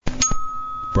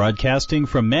Broadcasting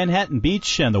from Manhattan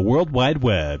Beach and the World Wide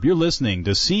Web, you're listening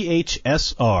to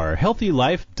CHSR,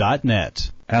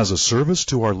 HealthyLife.net. As a service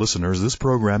to our listeners, this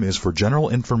program is for general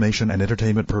information and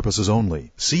entertainment purposes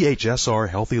only. CHSR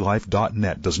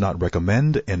HealthyLife.net does not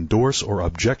recommend, endorse, or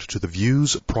object to the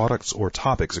views, products, or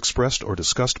topics expressed or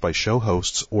discussed by show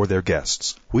hosts or their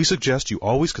guests. We suggest you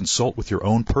always consult with your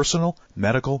own personal,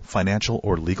 medical, financial,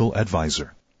 or legal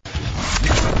advisor.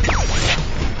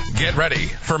 Get ready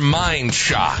for Mind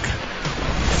Shock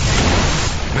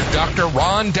with Dr.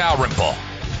 Ron Dalrymple,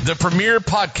 the premier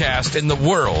podcast in the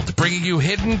world, bringing you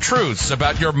hidden truths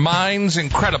about your mind's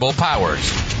incredible powers.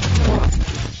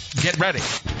 Get ready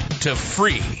to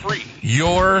free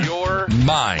your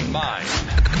mind.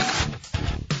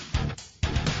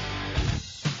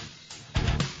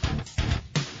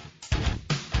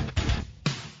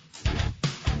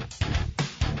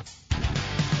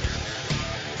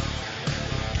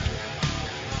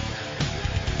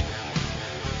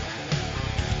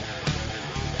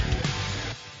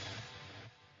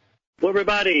 Hello,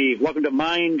 everybody. Welcome to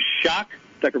Mind Shock.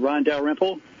 Dr. Ron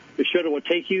Dalrymple, the show that will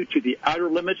take you to the outer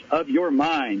limits of your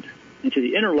mind and to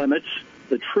the inner limits,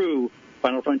 the true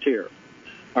final frontier.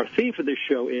 Our theme for this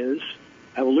show is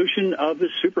evolution of the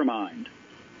supermind.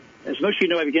 As most of you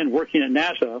know, I began working at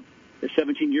NASA at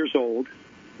 17 years old,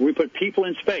 where we put people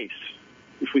in space,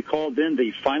 which we called then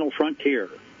the final frontier.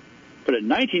 But at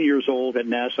 19 years old at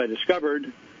NASA, I discovered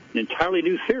an entirely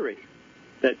new theory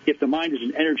that if the mind is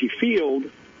an energy field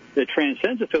that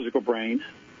transcends the physical brain,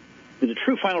 then the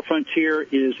true final frontier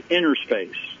is inner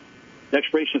space, the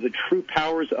exploration of the true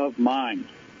powers of mind.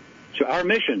 So our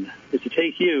mission is to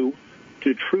take you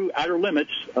to the true outer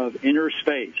limits of inner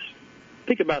space.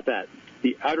 Think about that,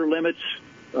 the outer limits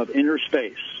of inner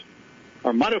space.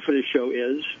 Our motto for this show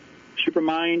is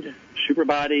supermind,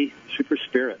 superbody,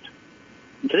 superspirit.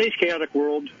 In today's chaotic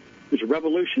world, there's a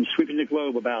revolution sweeping the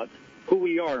globe about who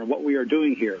we are and what we are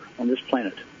doing here on this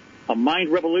planet. A mind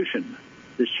revolution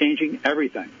is changing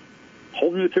everything.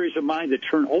 Whole new theories of mind that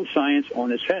turn old science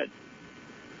on its head.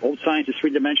 Old science is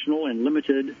three-dimensional and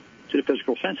limited to the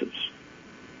physical senses.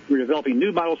 We're developing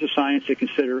new models of science that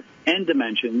consider n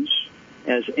dimensions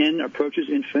as n approaches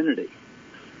infinity.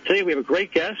 Today we have a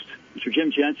great guest, Mr.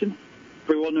 Jim Jensen,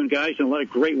 very well-known guy. He's done a lot of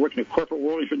great work in the corporate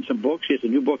world. He's written some books. He has a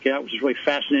new book out, which is really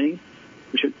fascinating,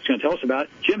 which he's going to tell us about.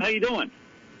 Jim, how you doing?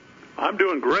 I'm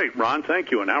doing great, Ron. Thank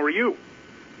you. And how are you?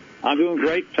 I'm doing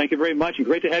great. Thank you very much, and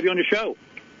great to have you on the show.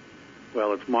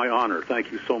 Well, it's my honor.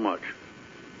 Thank you so much.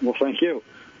 Well, thank you.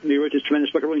 You wrote this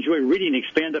tremendous book. I really enjoy reading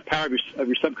Expand the Power of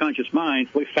your Subconscious Mind.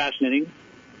 It's really fascinating,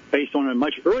 based on a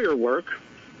much earlier work,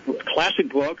 a classic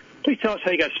book. Please tell us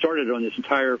how you got started on this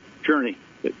entire journey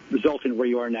that resulted in where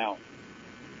you are now.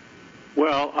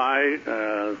 Well,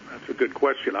 that's a good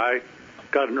question. I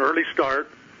got an early start,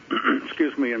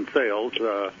 in sales.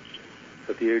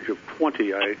 At the age of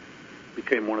 20, I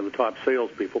became one of the top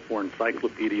salespeople for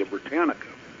Encyclopedia Britannica.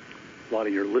 A lot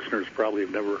of your listeners probably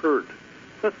have never heard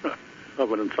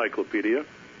of an encyclopedia.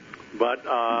 But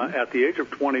at the age of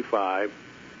 25,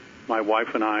 my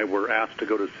wife and I were asked to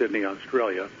go to Sydney,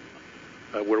 Australia,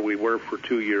 where we were for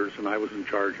 2 years, and I was in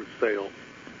charge of sales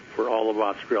for all of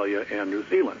Australia and New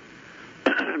Zealand.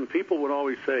 And people would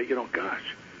always say,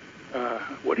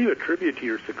 what do you attribute to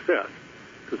your success?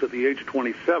 Because at the age of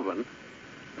 27,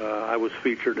 I was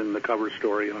featured in the cover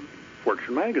story on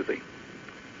Fortune magazine.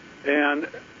 And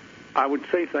I would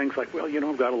say things like,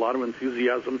 I've got a lot of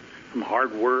enthusiasm, some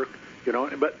hard work,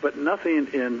 but nothing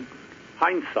in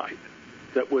hindsight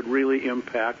that would really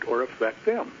impact or affect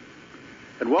them.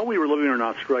 And while we were living in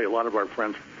Australia, a lot of our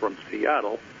friends from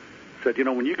Seattle said,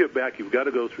 when you get back, you've got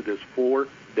to go through this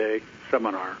 4-day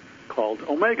seminar called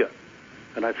Omega.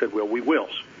 And I said, well, we will.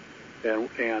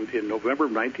 And in November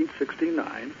of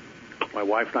 1969, my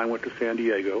wife and I went to San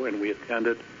Diego, and we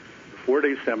attended a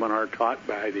 4-day seminar taught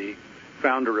by the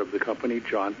founder of the company,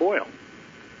 John Boyle.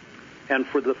 And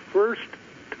for the first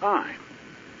time,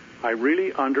 I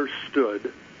really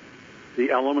understood the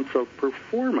elements of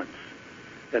performance,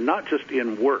 and not just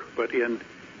in work, but in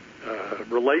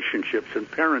relationships and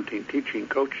parenting, teaching,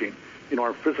 coaching,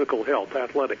 our physical health,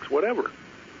 athletics, whatever.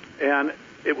 And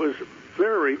it was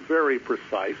very, very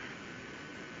precise.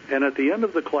 And at the end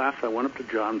of the class, I went up to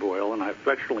John Boyle, and I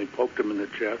affectionately poked him in the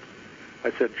chest.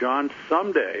 I said, John,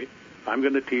 someday I'm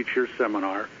going to teach your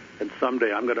seminar, and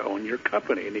someday I'm going to own your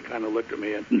company. And he kind of looked at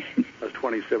me, and I was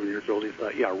 27 years old. He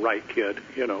thought, yeah, right, kid,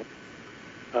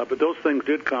 But those things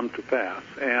did come to pass.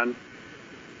 And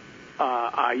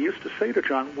I used to say to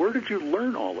John, where did you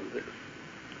learn all of this?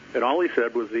 And all he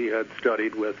said was he had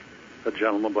studied with a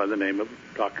gentleman by the name of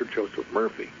Dr. Joseph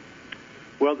Murphy.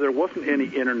 Well, there wasn't any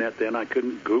internet then. I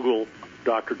couldn't Google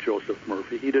Dr. Joseph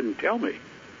Murphy. He didn't tell me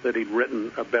that he'd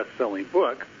written a best-selling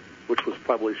book, which was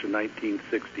published in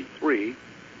 1963.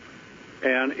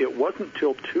 And it wasn't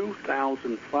till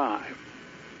 2005.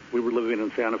 We were living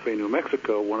in Santa Fe, New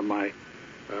Mexico. One of my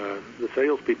the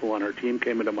salespeople on our team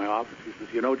came into my office. He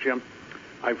says, "You know, Jim,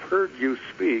 I've heard you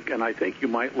speak, and I think you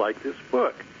might like this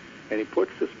book." And he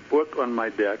puts this book on my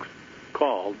desk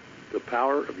called The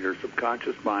Power of Your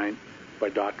Subconscious Mind by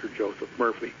Dr. Joseph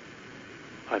Murphy.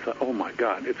 I thought, oh, my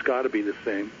God, it's got to be the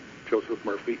same Joseph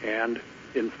Murphy, and,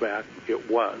 in fact, it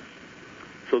was.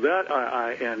 So that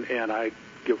I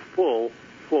give full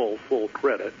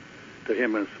credit to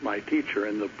him as my teacher.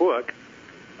 In the book,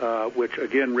 which,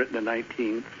 again, written in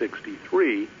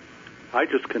 1963, I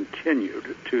just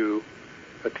continued to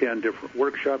attend different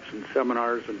workshops and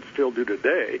seminars, and still do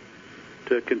today,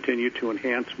 to continue to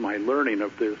enhance my learning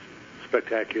of this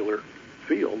spectacular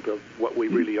field of what we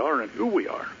really are and who we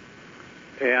are.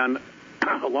 And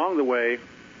along the way,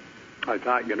 I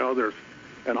thought, there's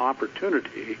an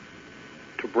opportunity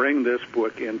to bring this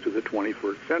book into the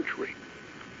 21st century.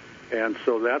 And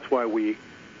so that's why we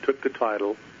took the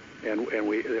title, and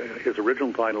his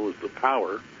original title is The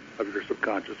Power of Your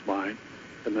Subconscious Mind,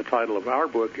 and the title of our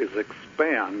book is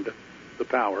Expand the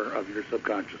Power of Your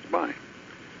Subconscious Mind.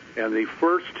 And the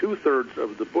first two-thirds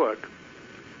of the book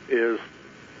is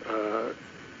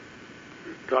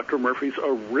Dr. Murphy's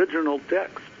original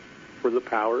text for The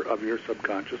Power of Your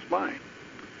Subconscious Mind.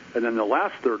 And then the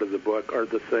last third of the book are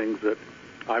the things that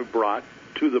I've brought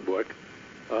to the book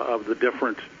of the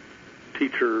different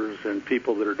teachers and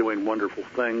people that are doing wonderful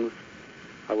things.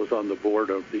 I was on the board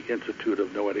of the Institute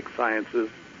of Noetic Sciences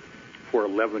for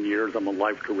 11 years. I'm a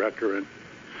life director and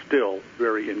still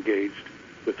very engaged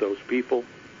with those people.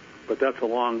 But that's a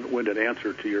long-winded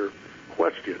answer to your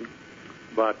question.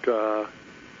 But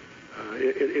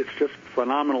it's just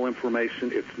phenomenal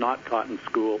information. It's not taught in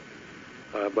school,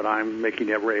 but I'm making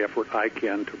every effort I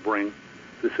can to bring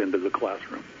this into the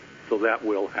classroom. So that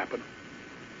will happen.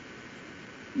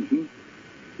 Mm-hmm.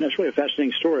 That's really a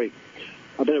fascinating story.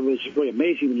 I bet it was really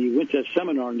amazing when you went to a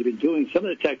seminar and you've been doing some of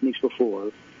the techniques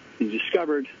before, and you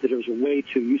discovered that there was a way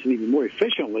to use them even more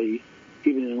efficiently,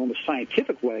 even in an almost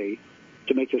scientific way,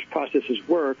 to make those processes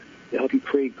work to help you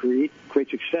create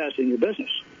success in your business.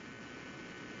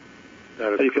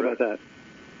 That is How do you feel correct. about that?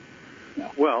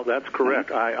 No. Well, that's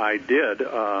correct. I did.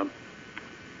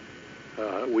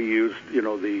 We used,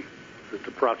 the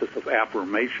process of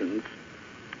affirmations,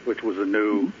 which was a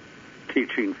new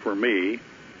teaching for me,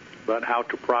 but how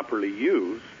to properly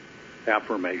use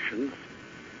affirmations.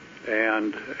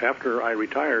 And after I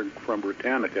retired from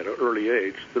Britannica at an early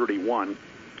age, 31,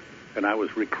 and I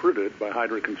was recruited by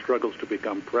Heidrick & Struggles to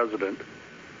become president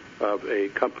of a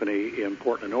company in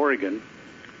Portland, Oregon,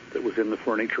 that was in the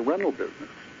furniture rental business.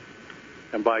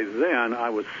 And by then, I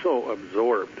was so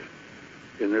absorbed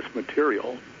in this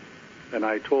material, and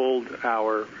I told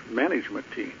our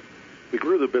management team, we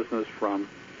grew the business from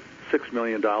 $6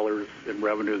 million in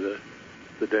revenue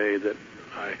the day that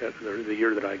I had, the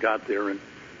year that I got there, and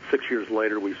 6 years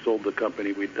later, we sold the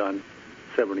company. We'd done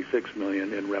 $76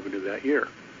 million in revenue that year.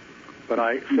 But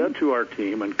I said to our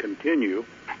team, and continue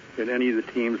in any of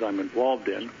the teams I'm involved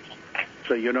in,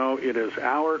 so it is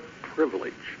our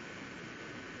privilege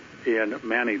in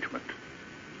management.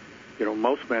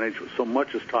 Most management, so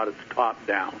much is taught, it's top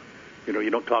down. You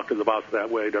don't talk to the boss that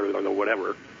way, or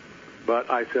whatever. But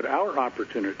I said our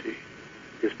opportunity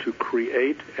is to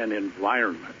create an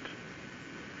environment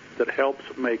that helps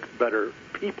make better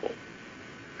people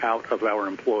out of our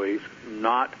employees,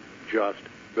 not just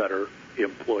better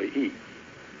employees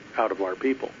out of our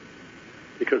people.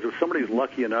 Because if somebody's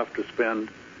lucky enough to spend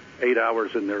 8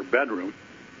 hours in their bedroom,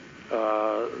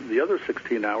 the other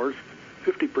 16 hours,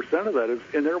 50% of that is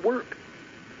in their work.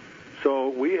 So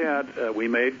we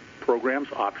made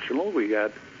programs optional. We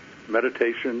had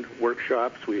meditation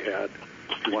workshops. We had,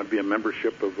 if you want to be a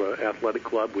membership of an athletic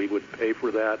club, we would pay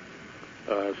for that.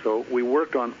 So we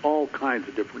worked on all kinds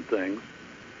of different things.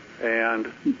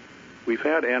 And we've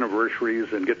had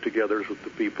anniversaries and get-togethers with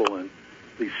the people, and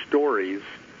these stories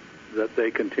that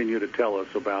they continue to tell us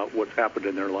about what's happened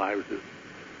in their lives is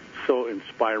so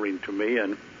inspiring to me.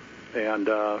 And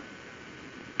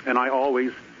I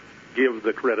always give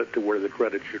the credit to where the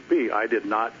credit should be. I did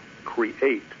not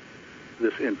create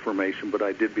this information, but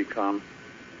I did become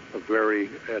a very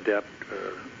adept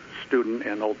student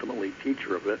and ultimately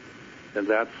teacher of it. And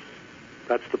that's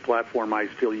the platform I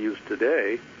still use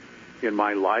today in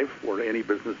my life or any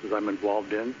businesses I'm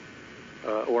involved in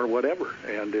or whatever.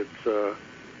 And it's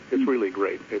really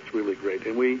great. It's really great.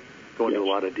 And we go into a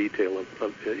lot of detail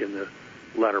in the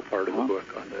latter part of the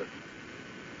book on this.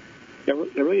 It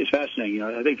really is fascinating.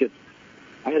 I think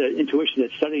I had an intuition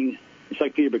that studying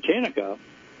Encyclopedia Britannica,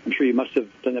 I'm sure you must have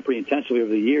done that pretty intensively over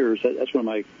the years. That's one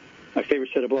of my favorite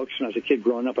set of books when I was a kid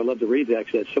growing up. I loved to read that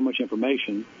because it had so much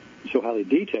information, so highly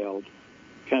detailed.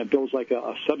 Kind of builds like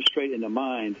a substrate in the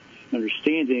mind, an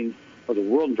understanding of the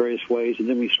world in various ways. And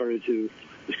then we started to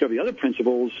discover the other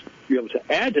principles. You're able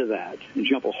to add to that and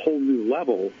jump a whole new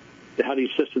level to how these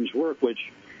systems work,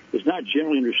 which is not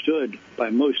generally understood by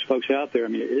most folks out there. I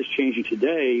mean, it is changing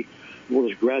today. The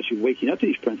world is gradually waking up to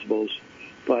these principles.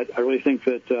 But I really think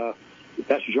that the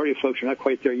vast majority of folks are not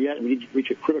quite there yet, and we need to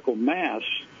reach a critical mass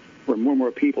where more and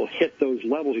more people hit those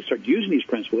levels and start using these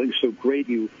principles. I think it's so great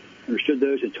you understood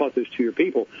those and taught those to your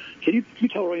people. Can you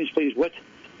tell our audience, please, what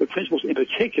principles in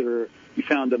particular you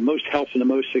found the most helpful and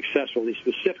the most successful, these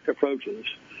specific approaches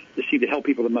that seem to help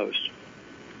people the most?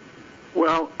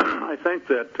 Well, I think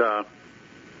that,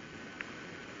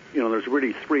 there's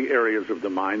really three areas of the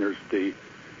mind. There's the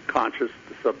conscious,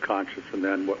 the subconscious, and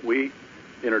then what we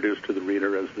introduce to the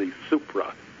reader as the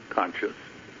supraconscious.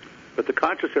 But the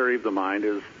conscious area of the mind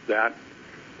is that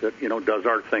does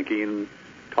our thinking,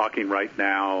 talking right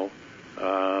now,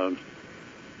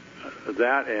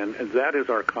 that is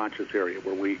our conscious area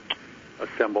where we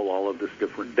assemble all of this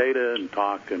different data and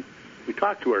talk, and we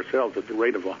talk to ourselves at the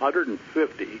rate of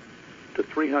 150 to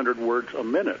 300 words a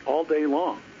minute all day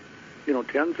long,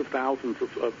 tens of thousands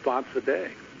of thoughts a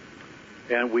day.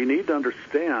 And we need to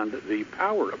understand the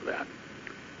power of that,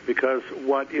 because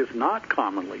what is not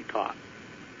commonly taught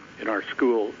in our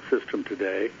school system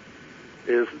today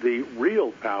is the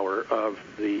real power of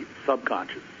the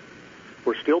subconscious.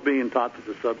 We're still being taught that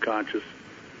the subconscious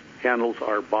handles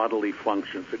our bodily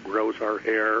functions. It grows our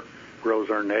hair, grows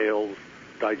our nails,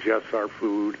 digests our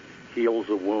food, heals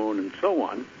a wound, and so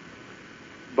on.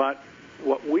 But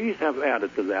what we have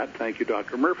added to that, thank you,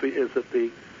 Dr. Murphy, is that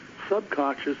the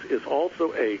subconscious is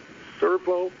also a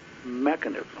servo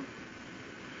mechanism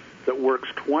that works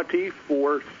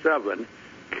 24/7,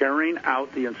 carrying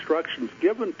out the instructions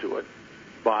given to it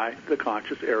by the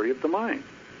conscious area of the mind.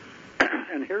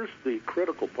 And here's the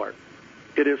critical part.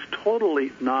 It is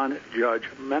totally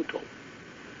non-judgmental.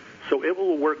 So it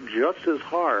will work just as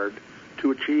hard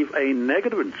to achieve a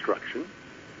negative instruction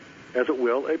as it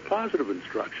will a positive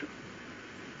instruction.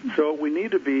 So we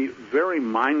need to be very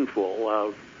mindful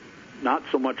of not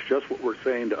so much just what we're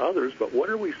saying to others, but what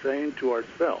are we saying to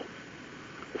ourselves?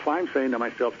 If I'm saying to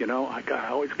myself, I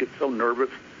always get so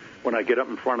nervous when I get up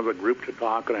in front of a group to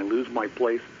talk and I lose my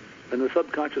place, and the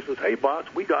subconscious says, hey, boss,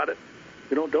 we got it.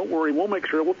 Don't worry, we'll make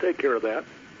sure, we'll take care of that.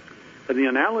 And the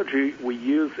analogy we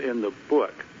use in the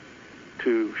book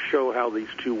to show how these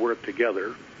two work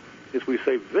together is we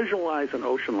say, visualize an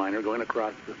ocean liner going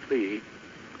across the sea,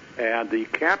 and the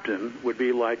captain would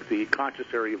be like the conscious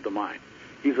area of the mind.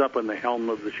 He's up in the helm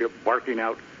of the ship barking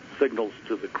out signals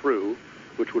to the crew,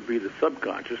 which would be the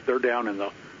subconscious. They're down in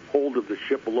the hold of the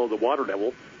ship below the water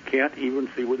level, can't even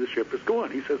see where the ship is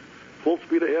going. He says, full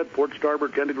speed ahead, port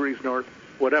starboard, 10 degrees north,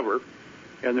 whatever.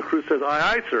 And the crew says,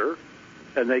 aye, aye, sir.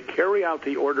 And they carry out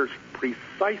the orders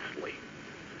precisely,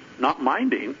 not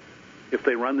minding if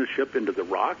they run the ship into the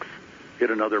rocks, hit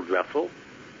another vessel,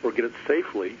 or get it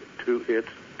safely to its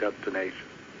destination.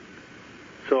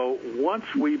 So once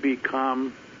we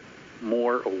become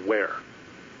more aware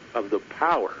of the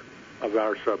power of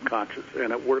our subconscious,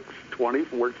 and it works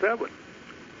 24/7,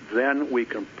 then we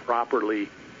can properly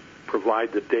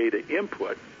provide the data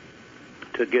input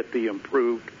to get the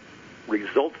improved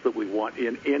results that we want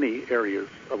in any areas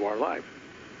of our life.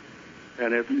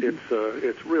 And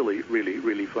it's really, really,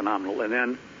 really phenomenal. And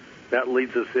then that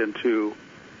leads us into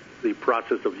the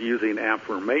process of using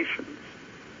affirmations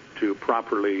to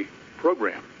properly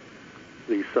program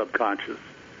the subconscious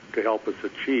to help us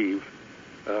achieve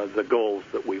the goals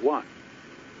that we want.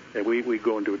 And we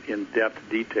go into in-depth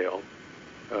detail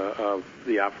of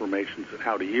the affirmations and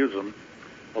how to use them.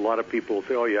 A lot of people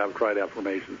say, oh, yeah, I've tried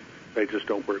affirmations. They just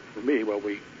don't work for me. Well,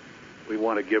 we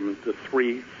want to give them the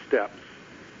step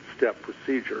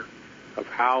procedure of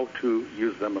how to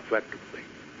use them effectively.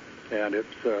 And it's,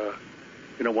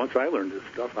 once I learned this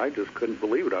stuff, I just couldn't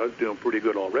believe it. I was doing pretty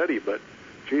good already, but,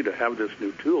 gee, to have this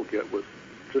new toolkit was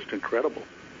just incredible.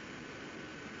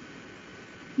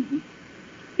 Mm-hmm.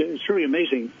 It's really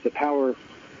amazing the power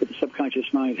that the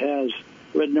subconscious mind has.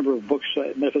 I read a number of books,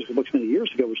 metaphysical books many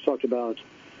years ago, which talked about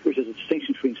there's a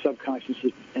distinction between subconscious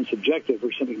and subjective,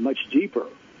 or something much deeper,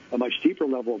 a much deeper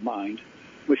level of mind,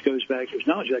 which goes back, there's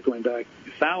knowledge of that going back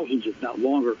thousands, if not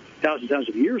longer, thousands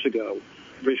of years ago,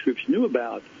 various groups knew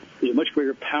about. There's a much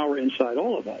greater power inside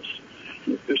all of us.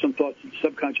 There's some thoughts that the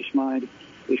subconscious mind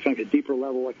It's kind of a deeper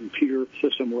level, like a computer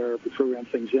system where we program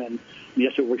things in. And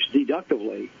yes, it works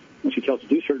deductively. Once you tell it to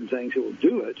do certain things, it will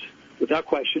do it without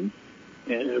question,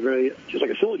 and just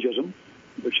like a syllogism,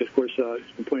 which, of course, has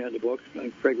been pointed out in the book. I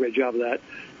think Craig did a great job of that.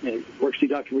 And it works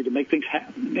deductively to make things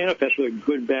manifest, whether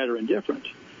good, bad, or indifferent.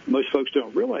 Most folks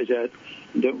don't realize that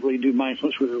and don't really do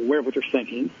mindfulness where they're aware of what they're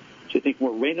thinking. So they think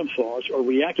more random thoughts or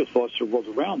reactive thoughts to the world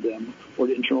around them or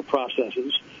to internal processes,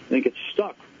 and they get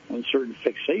stuck on certain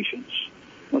fixations.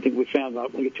 One thing we found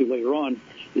out, we'll get to later on,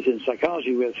 is in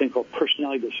psychology we have a thing called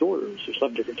personality disorders. There's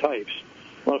 11 different types.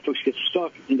 A lot of folks get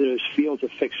stuck into those fields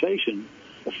of fixation,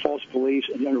 the false beliefs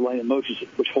and the underlying emotions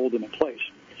which hold them in place.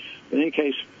 In any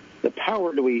case, the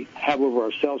power that we have over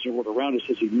ourselves and the world around us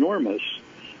is enormous,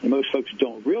 and most folks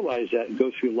don't realize that and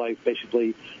go through life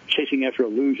basically chasing after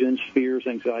illusions, fears,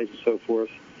 anxieties, and so forth,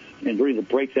 and learning to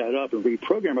break that up and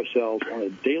reprogram ourselves on a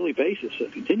daily basis, a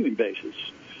continuing basis,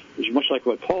 which is much like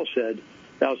what Paul said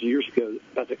 1,000 years ago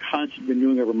about the constant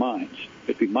renewing of our minds. We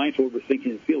have to be mindful of what we're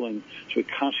thinking and feeling, so we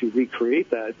constantly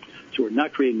recreate that, so we're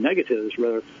not creating negatives,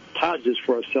 rather positives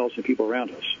for ourselves and people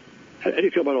around us. How do you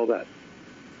feel about all that?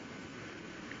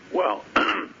 Well,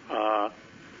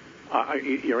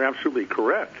 you're absolutely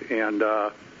correct, and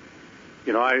I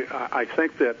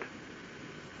think that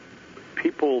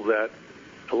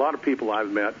a lot of people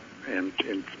I've met and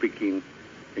in speaking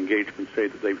engagements say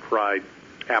that they've tried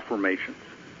affirmations.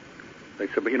 They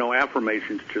said, but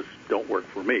affirmations just don't work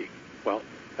for me. Well,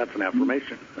 that's an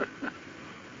affirmation.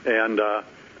 And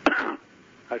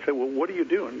I said, well, what are you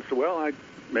doing? So, well, I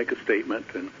make a statement,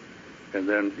 and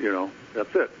then,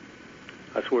 that's it.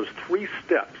 I suppose 3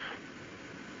 steps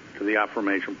to the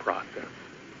affirmation process.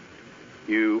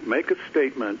 You make a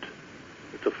statement,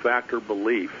 it's a fact or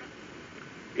belief,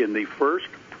 in the first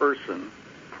person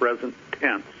present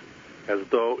tense, as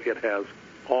though it has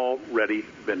already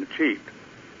been achieved.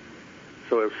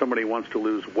 So if somebody wants to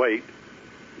lose weight,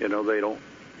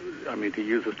 to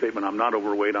use the statement, I'm not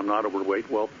overweight,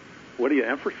 well, what are you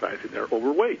emphasizing there?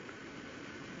 Overweight.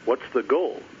 What's the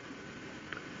goal?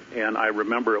 And I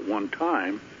remember at one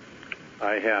time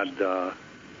I had,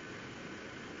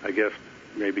 I guess,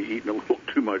 maybe eaten a little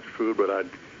too much food, but I'd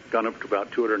gone up to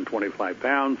about 225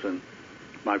 pounds, and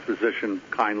my physician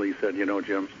kindly said,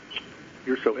 Jim,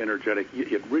 you're so energetic,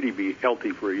 it'd really be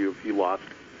healthy for you if you lost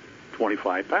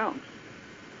 25 pounds.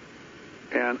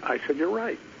 And I said, you're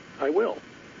right, I will.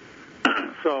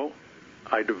 So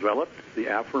I developed the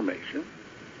affirmation,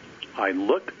 I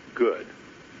look good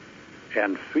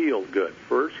and feel good,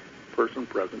 first person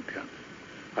present tense.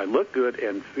 I look good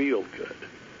and feel good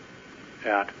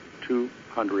at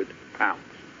 200 pounds.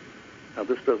 Now,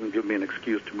 this doesn't give me an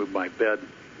excuse to move my bed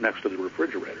next to the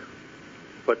refrigerator.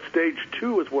 But stage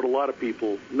 2 is what a lot of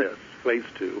people miss, phase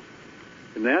 2.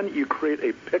 And then you create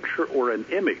a picture or an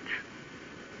image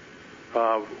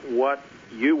of what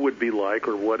you would be like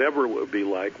or whatever it would be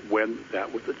like when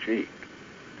that was achieved.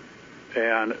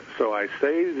 And so I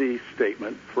say the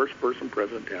statement, first person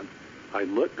present tense, I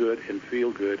look good and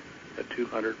feel good at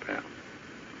 200 pounds.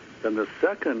 Then the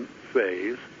second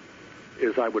phase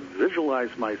is I would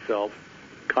visualize myself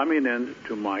coming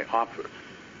into my office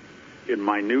in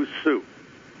my new suit,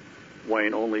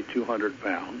 weighing only 200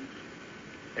 pounds,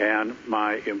 and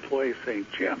my employee saying,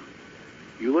 Jim,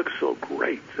 you look so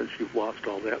great since you've lost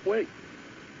all that weight.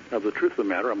 Now, the truth of the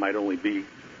matter, I might only be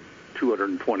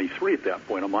 223 at that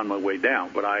point. I'm on my way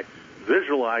down. But I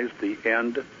visualize the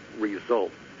end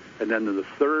result. And then the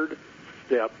third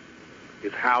step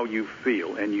is how you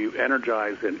feel. And you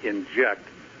energize and inject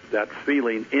that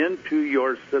feeling into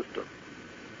your system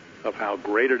of how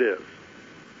great it is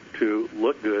to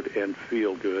look good and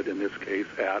feel good, in this case,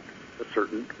 at a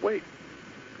certain weight.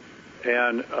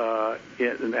 And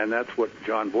that's what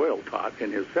John Boyle taught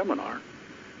in his seminar.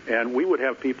 And we would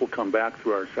have people come back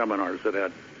through our seminars that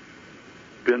had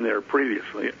been there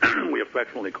previously. We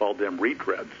affectionately called them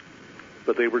retreads.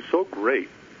 But they were so great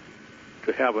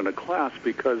to have in a class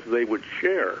because they would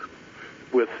share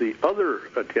with the other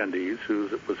attendees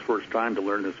whose it was first time to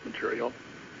learn this material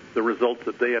the results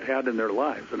that they had had in their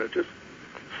lives. And it's just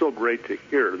so great to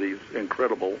hear these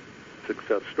incredible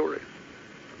success stories.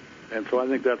 And so I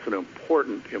think that's an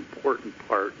important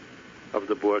part of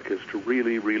the book, is to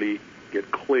really, really get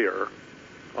clear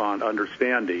on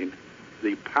understanding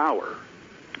the power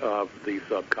of the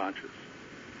subconscious.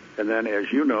 And then,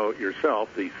 as you know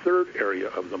yourself, the third area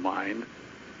of the mind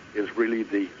is really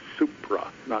the supra,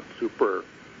 not super,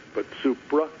 but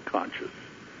supraconscious,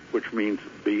 which means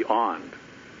beyond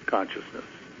consciousness.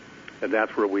 And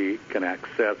that's where we can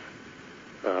access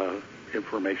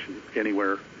information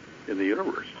anywhere in the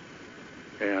universe.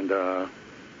 And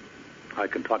I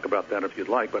can talk about that if you'd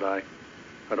like, but I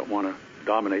I don't want to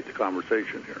dominate the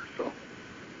conversation here. So.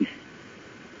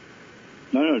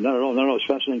 No, not at all. No, it's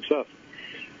fascinating stuff.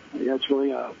 That's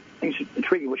really it's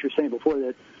intriguing what you were saying before,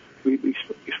 that we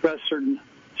express certain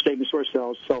statements to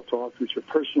ourselves, self-talk, which are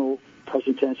personal,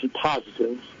 present tense, and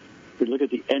positive. We look at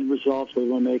the end results we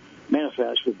want to make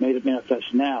manifest. We've made it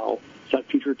manifest now. It's not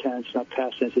future tense, not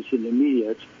past tense. It's in the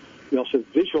immediate. We also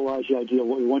visualize the idea of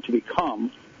what we want to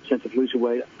become, sense of losing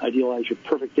weight, idealize your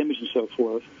perfect image, and so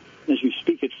forth. And as you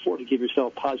speak it forth to give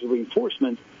yourself positive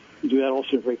reinforcement, you do that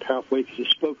also in a very powerful way, because the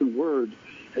spoken word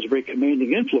has a very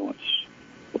commanding influence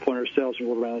upon ourselves and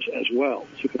the world around us as well.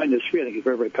 So combining those three, I think, is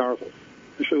very, very powerful.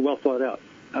 It's really well thought out.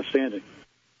 Outstanding.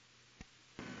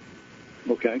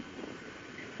 Okay.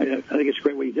 I think it's a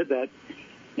great way you did that.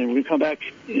 And we're going to come back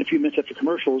in a few minutes after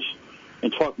commercials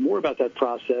and talk more about that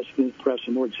process, and perhaps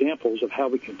some more examples of how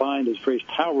we combine those various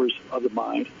powers of the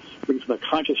mind, bring it from a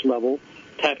conscious level,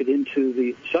 tap it into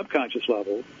the subconscious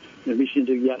level, and reach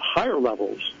into yet higher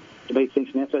levels to make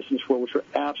things manifest in this world, which are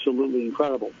absolutely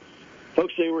incredible.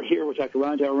 Folks, today we're here with Dr.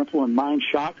 Ron Dalrymple on Mind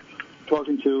Shock,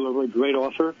 talking to a really great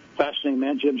author, fascinating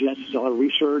man. Jim Jensen does a lot of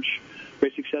research,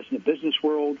 great success in the business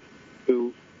world,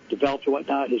 who developed and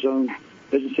whatnot his own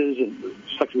businesses and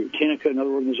stuck with Tanica and other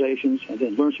organizations, and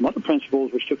then learned some other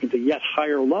principles which took him to yet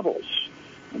higher levels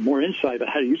and more insight about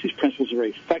how to use these principles in a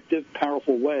very effective,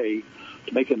 powerful way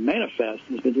to make them manifest.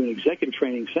 And has been doing executive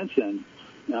training since then,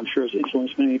 and I'm sure has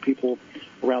influenced many people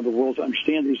around the world to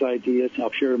understand these ideas and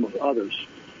help share them with others.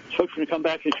 So folks, we're going to come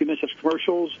back in a few minutes after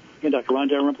commercials. Again, Dr. Ron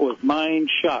Dalrymple with Mind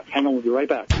Shock. Hang on, we'll be right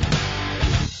back.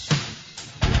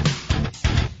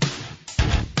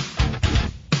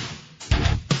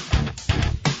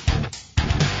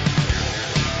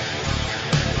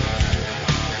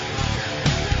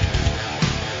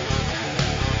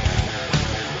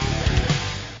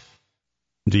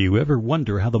 Do you ever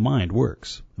wonder how the mind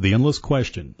works? The Endless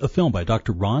Question, a film by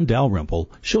Dr. Ron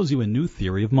Dalrymple, shows you a new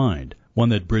theory of mind, one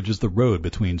that bridges the road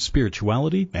between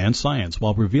spirituality and science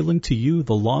while revealing to you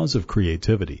the laws of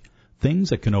creativity, things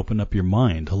that can open up your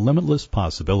mind to limitless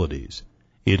possibilities.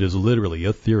 It is literally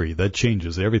a theory that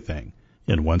changes everything,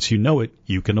 and once you know it,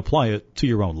 you can apply it to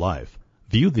your own life.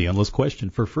 View The Endless Question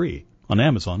for free on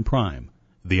Amazon Prime.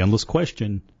 The Endless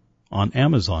Question on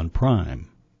Amazon Prime.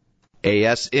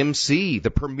 ASMC, the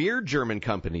premier German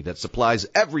company that supplies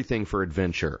everything for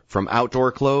adventure, from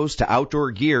outdoor clothes to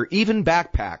outdoor gear, even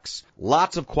backpacks.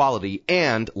 Lots of quality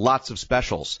and lots of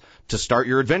specials. To start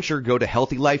your adventure, go to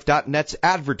HealthyLife.net's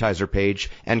advertiser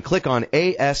page and click on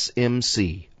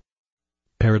ASMC.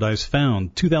 Paradise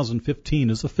Found 2015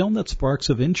 is a film that sparks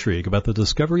of intrigue about the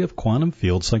discovery of quantum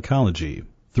field psychology.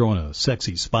 Throw in a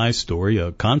sexy spy story,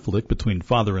 a conflict between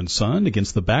father and son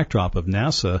against the backdrop of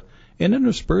NASA, and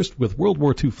interspersed with World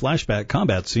War II flashback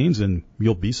combat scenes, and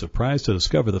you'll be surprised to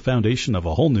discover the foundation of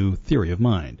a whole new theory of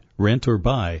mind. Rent or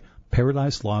buy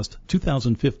Paradise Lost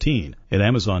 2015 at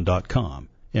Amazon.com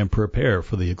and prepare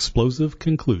for the explosive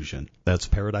conclusion. That's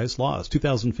Paradise Lost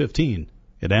 2015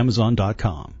 at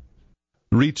Amazon.com.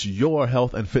 Reach your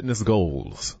health and fitness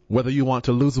goals. Whether you want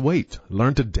to lose weight,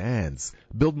 learn to dance,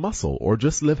 build muscle, or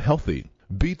just live healthy,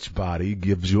 Beachbody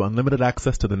gives you unlimited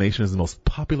access to the nation's most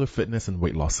popular fitness and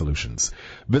weight loss solutions.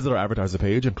 Visit our advertiser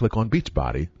page and click on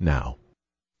Beachbody now.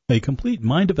 A complete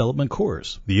mind development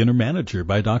course, The Inner Manager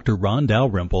by Dr. Ron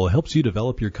Dalrymple, helps you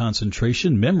develop your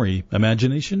concentration, memory,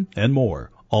 imagination, and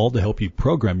more, all to help you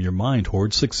program your mind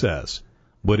towards success.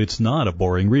 But it's not a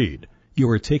boring read. You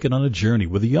are taken on a journey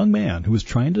with a young man who is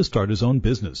trying to start his own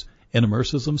business and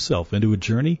immerses himself into a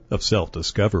journey of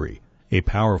self-discovery. A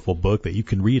powerful book that you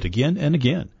can read again and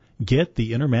again. Get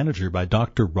The Inner Manager by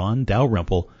Dr. Ron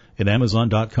Dalrymple at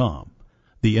Amazon.com.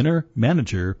 The Inner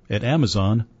Manager at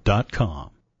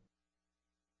Amazon.com.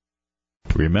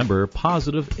 Remember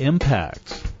positive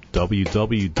impact.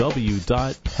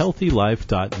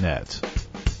 www.healthylife.net.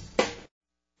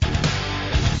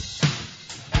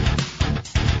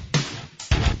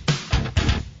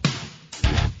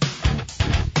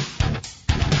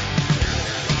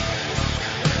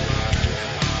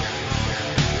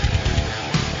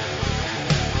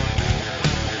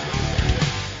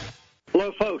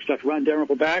 Hello, folks. Dr. Ron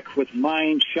Dalrymple back with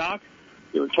Mind Shock.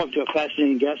 We were talking to a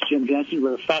fascinating guest, Jim Jensen,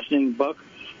 with a fascinating book,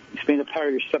 Expand the Power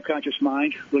of Your Subconscious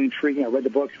Mind. Really intriguing. I read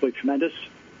the book. It's really tremendous.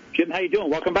 Jim, how you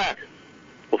doing? Welcome back.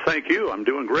 Well, thank you. I'm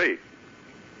doing great.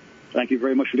 Thank you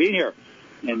very much for being here.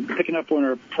 And picking up on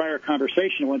our prior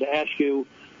conversation, I wanted to ask you,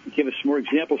 give us some more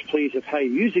examples, please, of how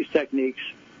you use these techniques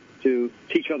to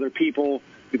teach other people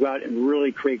to go out and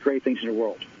really create great things in the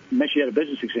world. You mentioned you had a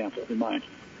business example in mind.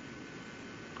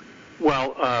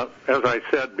 Well, as I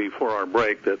said before our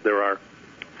break, that there are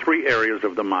three areas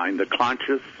of the mind: the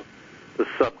conscious, the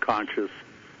subconscious,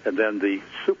 and then the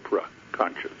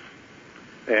supraconscious.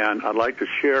 And I'd like to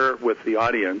share with the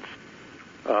audience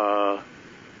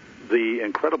the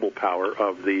incredible power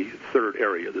of the third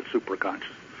area, the supraconscious.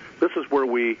 This is where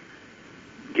we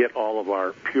get all of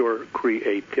our pure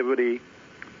creativity.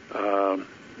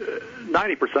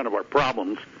 90% of our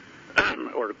problems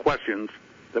or questions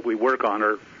that we work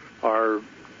on are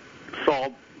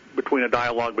solved between a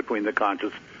dialogue between the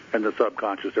conscious and the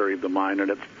subconscious area of the mind,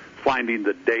 and it's finding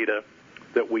the data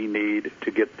that we need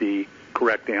to get the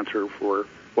correct answer for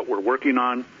what we're working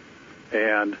on.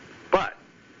 But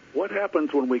what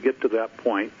happens when we get to that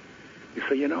point? You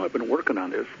say, I've been working on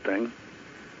this thing.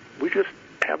 We just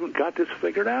haven't got this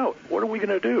figured out. What are we going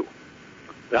to do?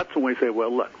 That's when we say,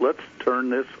 well, look, let's turn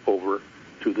this over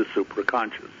to the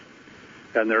supraconscious.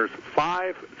 And there's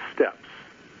 5 steps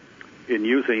in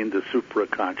using the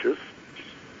supraconscious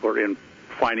or in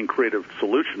finding creative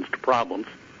solutions to problems.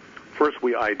 First,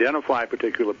 we identify a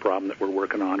particular problem that we're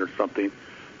working on or something.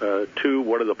 2,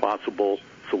 what are the possible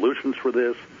solutions for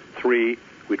this? 3,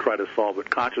 we try to solve it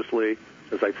consciously.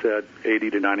 As I said,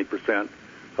 80 to 90%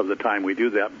 of the time we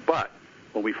do that. But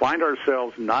when we find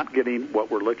ourselves not getting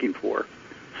what we're looking for,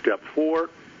 step 4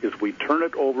 is we turn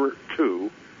it over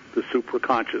to the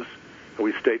supraconscious. And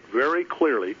we state very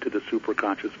clearly to the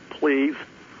supraconscious, please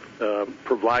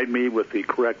provide me with the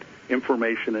correct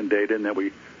information and data, and then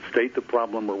we state the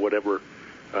problem or whatever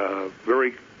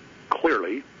very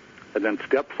clearly. And then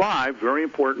step 5, very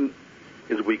important,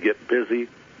 is we get busy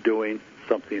doing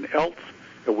something else,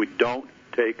 and we don't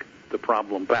take the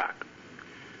problem back.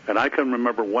 And I can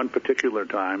remember one particular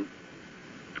time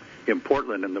in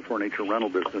Portland in the furniture rental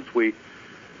business, we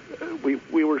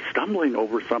were stumbling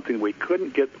over something. We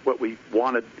couldn't get what we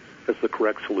wanted as the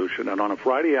correct solution. And on a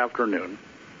Friday afternoon,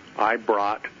 I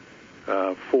brought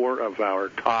 4 of our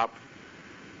top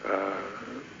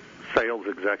sales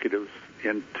executives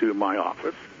into my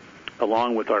office,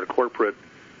 along with our corporate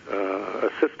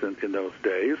assistant in those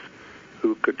days,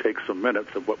 who could take some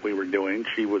minutes of what we were doing.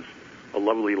 She was a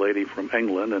lovely lady from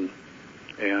England,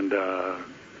 and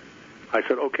I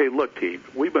said, okay, look, team,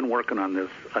 we've been working on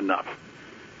this enough.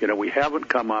 We haven't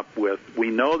come up with, we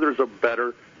know there's a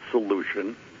better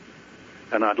solution,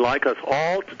 and I'd like us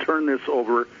all to turn this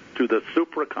over to the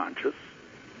supraconscious,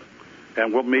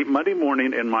 and we'll meet Monday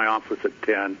morning in my office at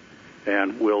 10,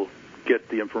 and we'll get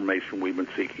the information we've been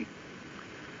seeking.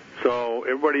 So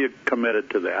everybody committed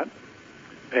to that,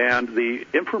 and the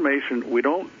information we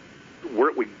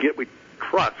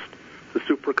trust the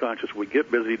supraconscious. We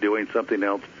get busy doing something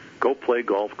else, go play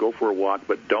golf, go for a walk,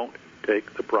 but don't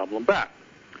take the problem back.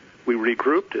 We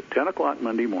regrouped at 10 o'clock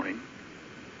Monday morning,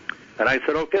 and I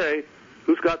said, okay,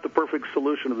 who's got the perfect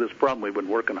solution of this problem we've been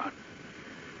working on?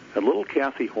 And little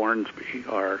Kathy Hornsby,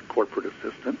 our corporate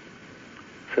assistant,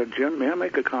 said, Jim, may I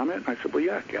make a comment? I said, well,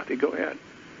 yeah, Kathy, go ahead.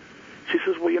 She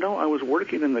says, well, I was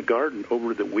working in the garden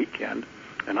over the weekend,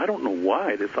 and I don't know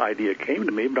why this idea came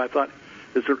to me, but I thought,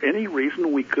 is there any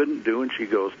reason we couldn't do? And she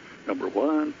goes, number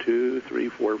 1, 2, 3,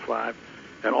 4, 5.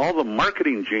 And all the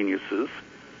marketing geniuses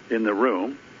in the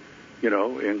room,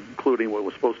 including what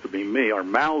was supposed to be me, our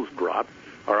mouths dropped,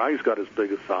 our eyes got as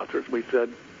big as saucers. We said,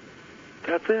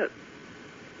 that's it.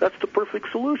 That's the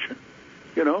perfect solution.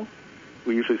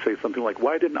 We usually say something like,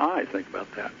 why didn't I think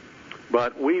about that?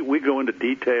 But we go into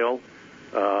detail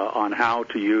on how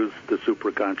to use the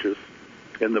supraconscious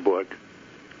in the book,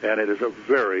 and it is a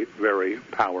very, very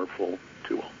powerful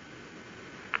tool.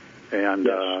 And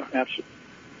yes, absolutely.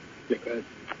 Yeah, go ahead.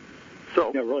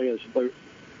 So, it really is.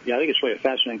 Yeah, I think it's really a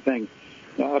fascinating thing.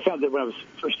 I found that when I was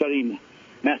first studying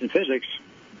math and physics,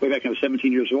 way back when I was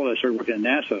 17 years old, I started working at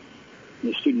NASA in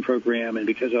the student program, and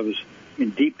because I was in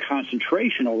deep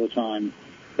concentration all the time,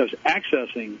 I was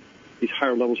accessing these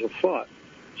higher levels of thought.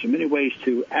 So many ways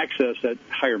to access that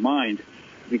higher mind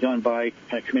can be done by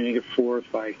kind of committing it forth,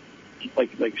 by,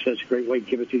 like you said, it's a great way to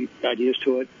give it the ideas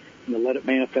to it, and to let it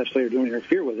manifest later, don't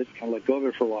interfere with it, kind of let go of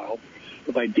it for a while.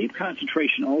 But by deep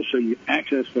concentration also, you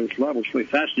access those levels. Really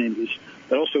fascinating because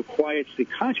that also quiets the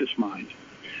conscious mind,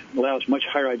 allows much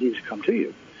higher ideas to come to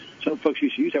you. Some folks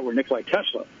used to use that word. Nikola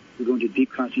Tesla would go into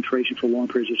deep concentration for long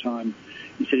periods of time.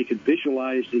 He said he could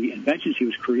visualize the inventions he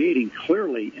was creating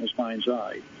clearly in his mind's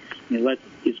eye. And he let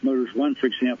his motors run, for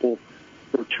example,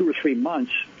 for 2 or 3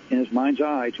 months in his mind's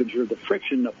eye to observe the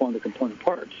friction upon the component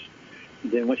parts.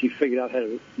 And then once he figured out how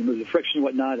to remove the friction and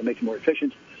whatnot and make them more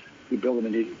efficient, he built them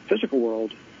in the physical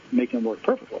world, make them work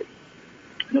perfectly.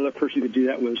 Another person who could do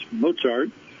that was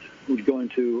Mozart, who would go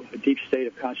into a deep state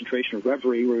of concentration or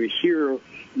reverie where he'd hear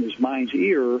in his mind's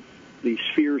ear the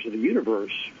spheres of the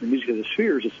universe, the music of the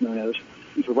spheres, it's known as.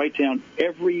 He could write down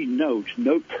every note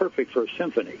perfect for a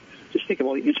symphony. just think of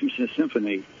all the instruments in a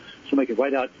symphony. Somebody could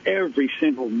write out every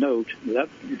single note without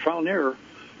trial and error,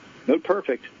 note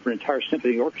perfect, for an entire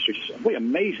symphony orchestra. It's just really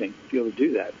amazing to be able to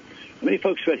do that. And many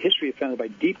folks who had history have found that by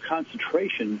deep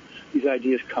concentration, these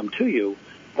ideas come to you,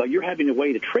 but you're having a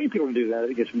way to train people to do that. I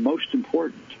think it's most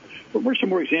important. But what are some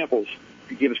more examples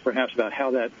you give us perhaps about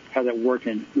how that worked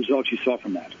and results you saw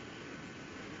from that?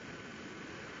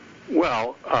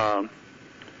 Well,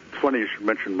 it's funny you should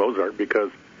mention Mozart,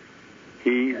 because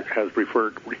he did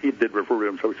refer to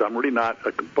himself. He said, I'm really not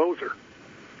a composer,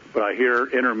 but I hear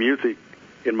inner music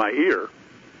in my ear.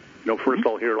 First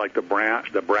I'll hear like the brass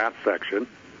section,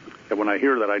 and when I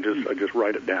hear that, I just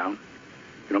write it down.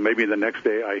 Maybe the next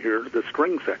day I hear the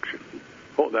string section.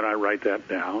 Oh, then I write that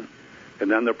down,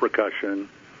 and then the percussion,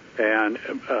 and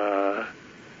he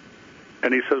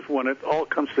says when it all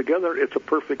comes together, it's a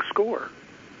perfect score.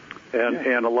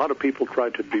 And a lot of people try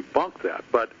to debunk that,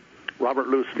 but Robert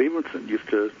Louis Stevenson used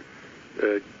to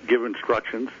give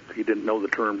instructions. He didn't know the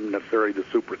term necessarily, the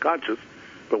supraconscious,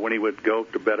 but when he would go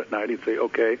to bed at night, he'd say,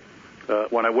 okay,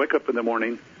 when I wake up in the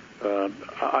morning,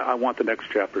 I want the next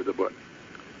chapter of the book.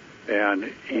 And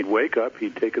he'd wake up,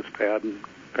 he'd take his pad and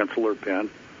pencil or pen,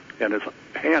 and his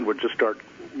hand would just start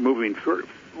moving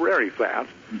very fast,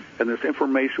 and this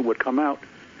information would come out,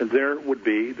 and there would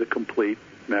be the complete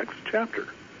next chapter.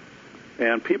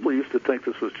 And people used to think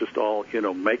this was just all,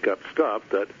 make-up stuff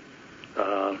that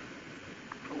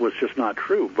was just not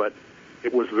true. But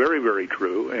it was very, very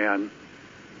true. And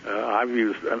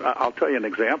I'll tell you an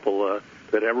example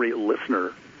that every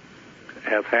listener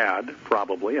has had,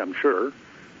 probably, I'm sure,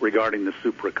 regarding the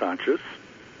supraconscious.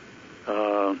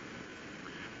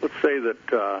 Let's say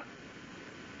that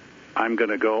I'm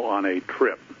going to go on a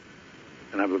trip,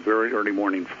 and I have a very early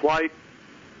morning flight.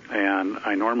 And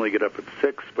I normally get up at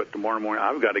 6, but tomorrow morning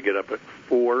I've got to get up at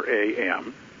 4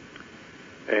 a.m.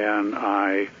 And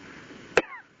I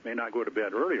may not go to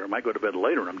bed earlier. I might go to bed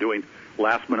later. I'm doing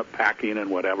last-minute packing and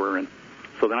whatever. And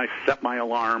so then I set my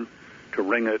alarm to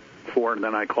ring at 4, and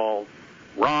then I call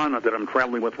Ron, that I'm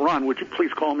traveling with. Ron, would you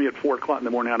please call me at 4 o'clock in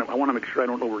the morning? I want to make sure I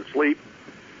don't oversleep.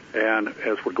 And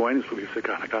as we're going, so we say,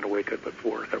 God, I got to wake up at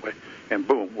 4. That way. And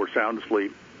boom, we're sound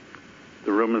asleep.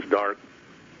 The room is dark.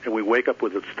 And we wake up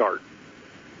with a start.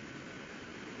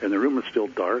 And the room is still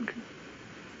dark.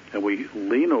 And we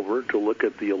lean over to look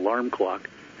at the alarm clock.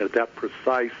 And at that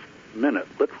precise minute,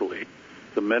 literally,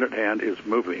 the minute hand is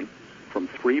moving from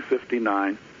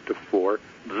 3:59 to 4.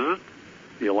 Zzz,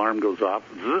 the alarm goes off.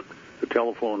 Zzz, the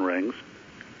telephone rings.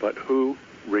 But who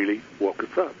really woke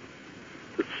us up?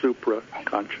 The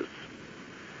supraconscious.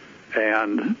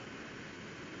 And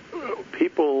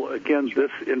people, again,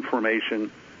 this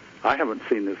information, I haven't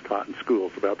seen this taught in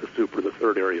schools about the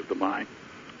third area of the mind.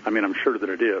 I mean, I'm sure that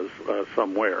it is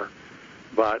somewhere,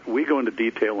 but we go into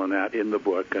detail on that in the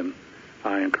book, and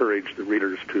I encourage the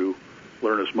readers to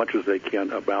learn as much as they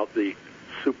can about the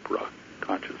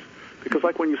supraconscious. Because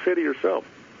like when you say to yourself,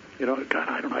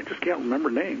 God, I just can't remember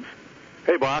names.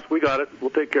 Hey, boss, we got it. We'll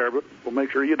take care of it. We'll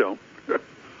make sure you don't.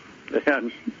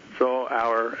 And so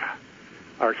our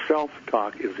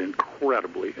self-talk is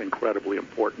incredibly, incredibly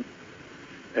important.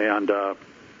 And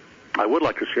I would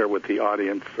like to share with the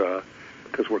audience,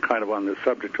 because we're kind of on this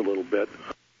subject a little bit.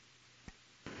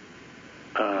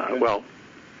 Well,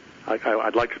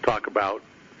 I'd like to talk about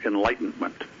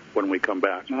enlightenment when we come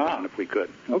back, if we could.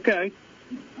 Okay.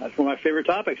 That's one of my favorite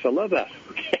topics. I love that.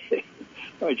 Okay.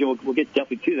 All right, Jim, we'll get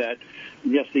definitely to that.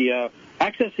 Yes, the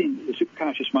accessing the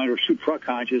superconscious mind or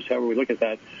supraconscious, however we look at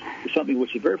that, is something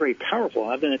which is very, very powerful.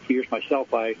 I've done it for years myself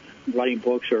by writing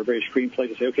books or various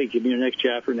screenplays. I say, okay, give me your next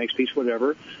chapter, next piece,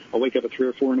 whatever. I'll wake up at 3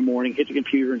 or 4 in the morning, hit the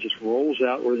computer, and just rolls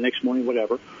out, or the next morning,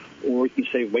 whatever. Or you can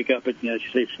say, wake up at, you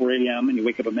say 4 a.m., and you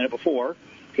wake up a minute before,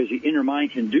 because the inner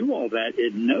mind can do all that.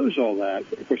 It knows all that.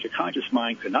 Of course, the conscious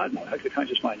mind could not know. How could the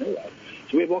conscious mind know that?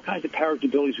 So we have all kinds of powers and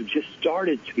abilities we've just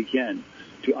started to begin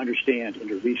to understand and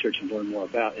to research and learn more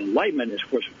about. Enlightenment is, of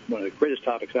course, one of the greatest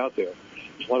topics out there.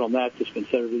 There's a lot on that that's been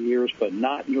said over the years, but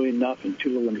not nearly enough and too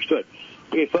little understood.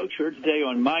 Okay, folks, we're here today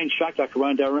on Mind Shock. Dr.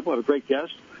 Ron Dalrymple. I have a great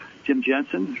guest, Jim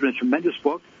Jensen. It's been a tremendous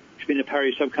book. It's been the power of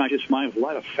your subconscious mind with a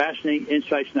lot of fascinating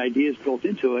insights and ideas built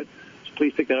into it. So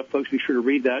please pick that up, folks. Be sure to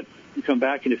read that. We'll come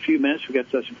back in a few minutes. We've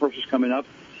got some purposes coming up.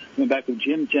 Coming back with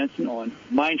Jim Jensen on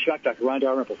Mind Shock. Dr. Ron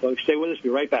Dalrymple. Folks, stay with us. Be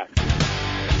right back.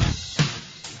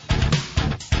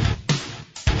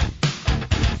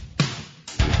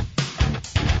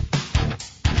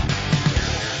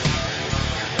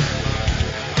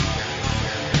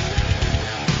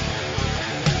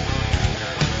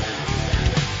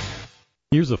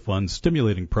 Here's a fun,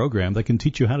 stimulating program that can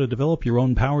teach you how to develop your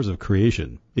own powers of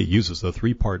creation. It uses the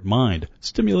 3-part mind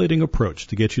stimulating approach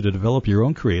to get you to develop your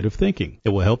own creative thinking. It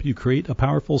will help you create a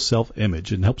powerful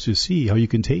self-image and helps you see how you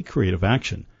can take creative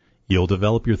action. You'll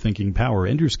develop your thinking power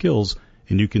and your skills,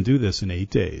 and you can do this in 8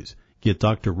 days. Get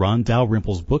Dr. Ron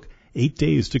Dalrymple's book, 8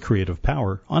 Days to Creative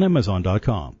Power, on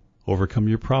Amazon.com. Overcome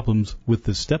your problems with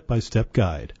this step-by-step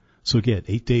guide. So get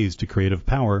 8 Days to Creative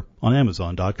Power on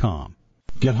Amazon.com.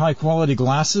 Get high-quality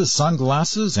glasses,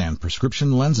 sunglasses, and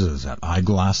prescription lenses at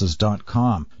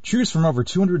eyeglasses.com. Choose from over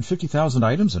 250,000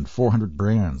 items and 400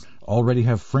 brands. Already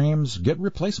have frames? Get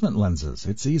replacement lenses.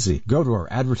 It's easy. Go to our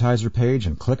advertiser page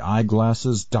and click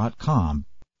eyeglasses.com.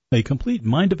 A complete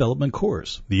mind development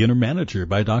course, The Inner Manager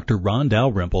by Dr. Ron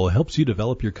Dalrymple, helps you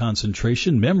develop your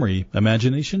concentration, memory,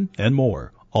 imagination, and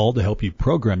more, all to help you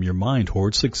program your mind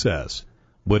towards success.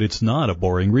 But it's not a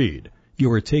boring read.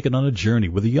 You are taken on a journey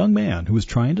with a young man who is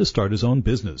trying to start his own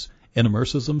business and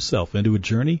immerses himself into a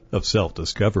journey of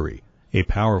self-discovery. A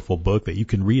powerful book that you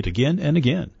can read again and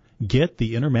again. Get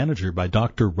The Inner Manager by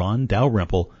Dr. Ron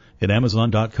Dalrymple at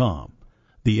Amazon.com.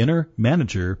 The Inner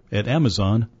Manager at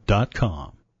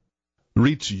Amazon.com.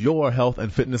 Reach your health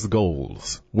and fitness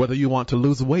goals. Whether you want to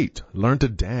lose weight, learn to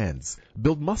dance,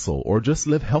 build muscle, or just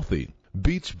live healthy,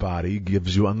 Beachbody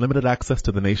gives you unlimited access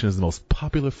to the nation's most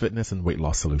popular fitness and weight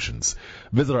loss solutions.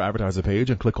 Visit our advertiser page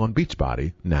and click on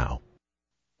Beachbody now.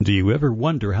 Do you ever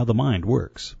wonder how the mind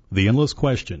works? The Endless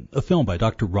Question, a film by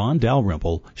Dr. Ron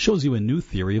Dalrymple, shows you a new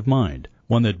theory of mind,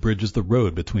 one that bridges the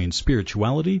road between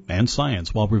spirituality and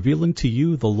science while revealing to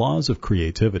you the laws of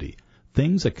creativity,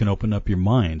 things that can open up your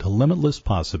mind to limitless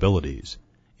possibilities.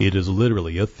 It is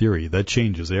literally a theory that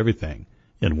changes everything.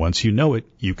 And once you know it,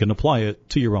 you can apply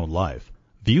it to your own life.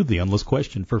 View The Endless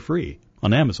Question for free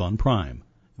on Amazon Prime.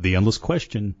 The Endless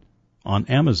Question on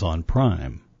Amazon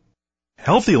Prime.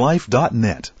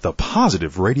 HealthyLife.net, the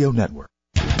positive radio network.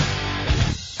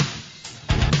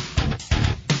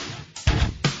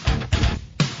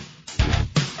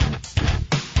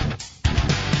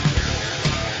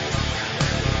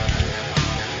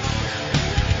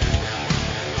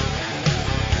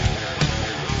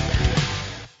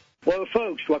 Well,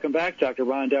 folks, welcome back. Dr.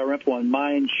 Ron Dalrymple on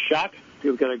Mind Shock.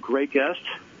 We've got a great guest.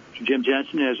 Jim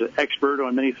Jensen is an expert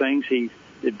on many things. He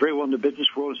did very well in the business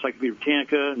world, Encyclopedia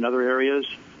Britannica and other areas.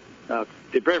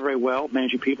 Did very, very well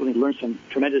managing people. And he learned some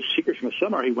tremendous secrets from a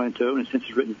seminar he went to. And since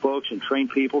he's written books and trained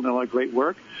people, done a lot of great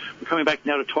work. We're coming back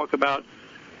now to talk about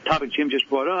a topic Jim just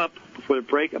brought up before the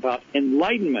break about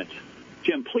enlightenment.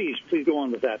 Jim, please go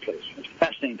on with that, please. It's a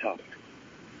fascinating topic.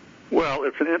 Well,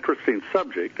 it's an interesting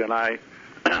subject, and I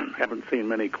haven't seen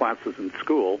many classes in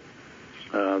school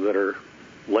that are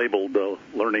labeled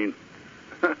learning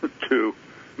to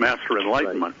master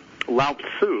enlightenment. Right. Lao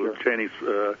Tzu,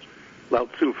 sure. Lao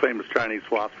Tzu, famous Chinese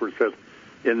philosopher, says,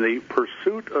 in the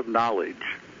pursuit of knowledge,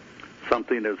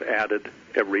 something is added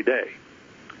every day.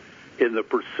 In the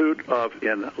pursuit of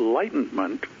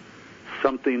enlightenment,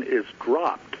 something is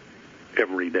dropped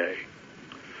every day.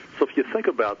 So if you think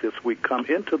about this, we come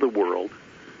into the world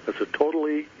as a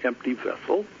totally empty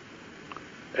vessel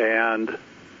and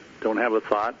don't have a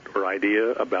thought or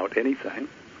idea about anything.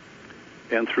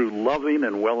 And through loving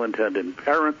and well-intended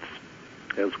parents,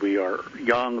 as we are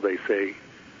young, they say,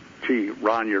 gee,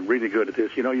 Ron, you're really good at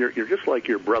this. You know, you're just like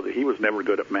your brother. He was never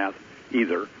good at math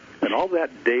either. And all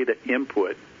that data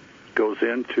input goes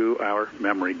into our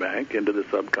memory bank, into the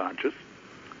subconscious,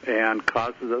 and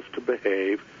causes us to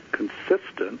behave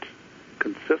consistent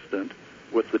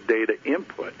with the data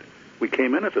input. We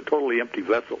came in as a totally empty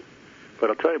vessel. But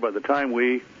I'll tell you, by the time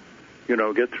we,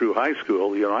 get through high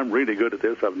school, I'm really good at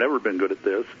this. I've never been good at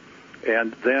this.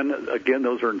 And then, again,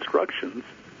 those are instructions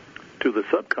to the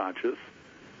subconscious,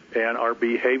 and our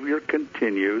behavior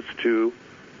continues to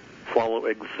follow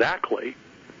exactly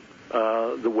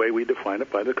the way we define it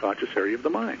by the conscious area of the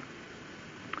mind.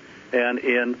 And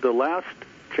in the last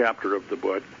chapter of the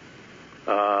book,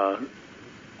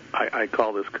 I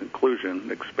call this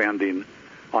conclusion, expanding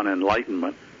on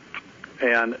enlightenment,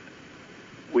 and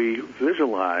we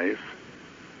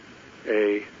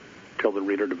tell the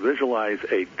reader to visualize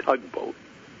a tugboat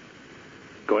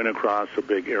going across a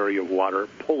big area of water,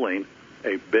 pulling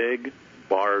a big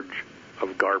barge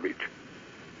of garbage.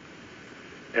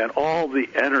 And all the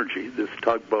energy this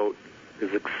tugboat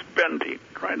is expending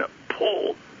trying to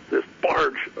pull this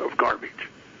barge of garbage.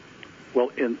 Well,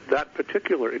 in that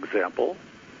particular example,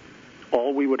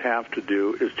 all we would have to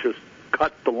do is just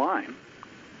cut the line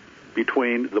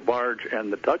between the barge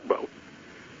and the tugboat,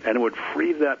 and it would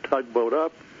free that tugboat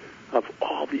up of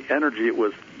all the energy it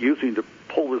was using to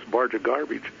pull this barge of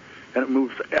garbage, and it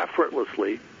moves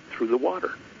effortlessly through the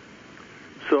water.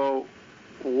 So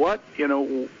what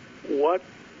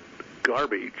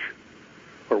garbage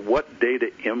or what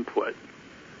data input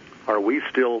are we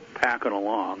still packing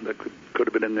along that could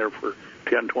have been in there for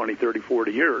 10, 20, 30,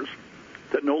 40 years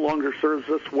that no longer serves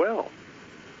us well?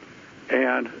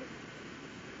 And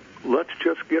let's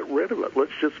just get rid of it.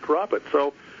 Let's just drop it.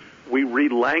 So we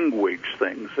relanguage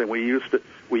things, and we use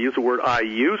the word "I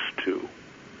used to"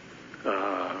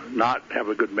 not have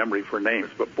a good memory for names.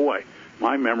 But boy,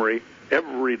 my memory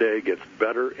every day gets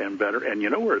better and better. And you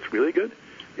know where it's really good?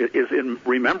 It is in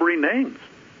remembering names.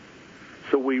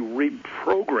 So we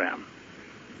reprogram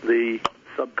the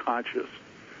subconscious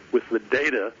with the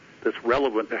data that's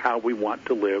relevant to how we want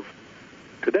to live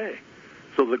today.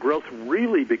 So the growth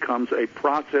really becomes a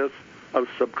process of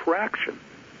subtraction,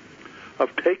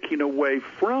 of taking away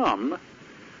from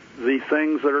the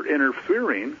things that are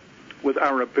interfering with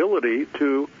our ability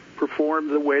to perform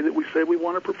the way that we say we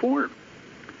want to perform.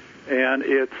 And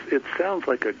it sounds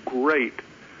like a great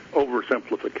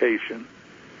oversimplification.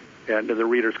 And the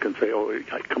readers can say, oh,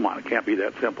 come on, it can't be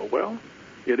that simple. Well,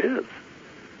 it is.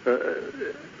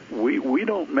 We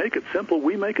don't make it simple.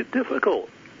 We make it difficult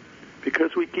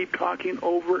because we keep talking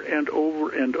over and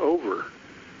over and over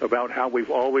about how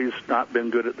we've always not been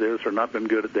good at this or not been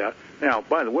good at that. Now,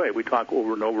 by the way, we talk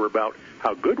over and over about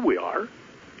how good we are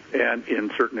and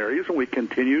in certain areas, and we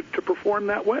continue to perform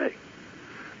that way.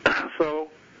 So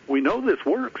we know this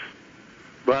works.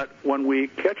 But when we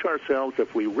catch ourselves,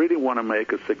 if we really want to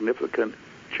make a significant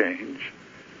change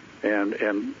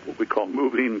and what we call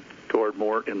moving toward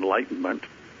more enlightenment,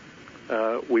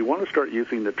 we want to start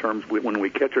using the terms when we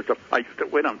catch ourselves.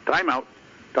 Wait on, time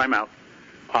out.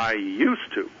 I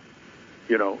used to,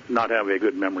 not have a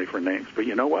good memory for names. But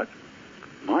you know what?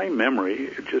 My memory,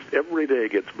 just every day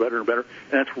gets better and better,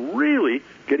 and it's really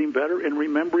getting better in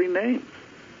remembering names.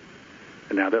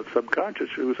 And now that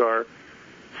subconscious, who's our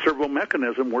servo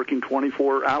mechanism working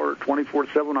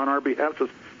 24/7 on our behalf, says,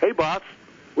 hey, boss,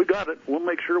 we got it. We'll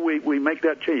make sure we make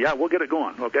that change. Yeah, we'll get it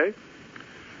going, okay?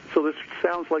 So this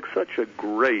sounds like such a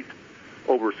great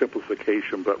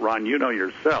oversimplification. But, Ron, you know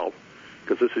yourself,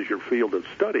 because this is your field of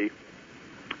study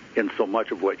in so much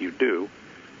of what you do,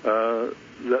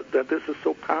 that this is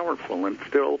so powerful. And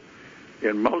still,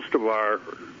 in most of our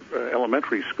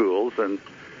elementary schools and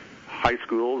high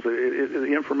schools,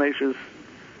 the information is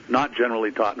not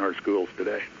generally taught in our schools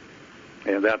today.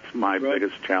 And that's my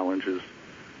biggest challenge, is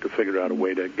to figure out a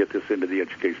way to get this into the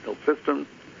educational system.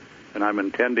 And I'm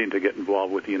intending to get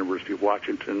involved with the University of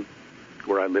Washington,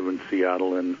 where I live in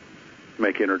Seattle, and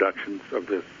make introductions of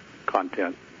this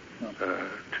content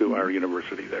to our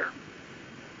university there.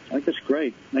 I think that's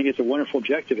great. I think it's a wonderful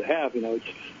objective to have. It's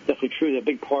definitely true that a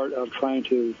big part of trying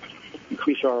to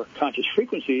increase our conscious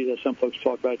frequency, that some folks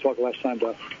talk about. I talked last time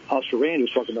to Alistair Rand, who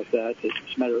was talking about that.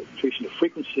 It's a matter of increasing the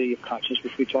frequency of consciousness,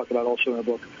 which we talk about also in our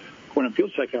book, Quantum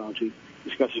Field Psychology.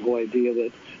 Discusses the whole idea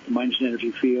that the mind is an energy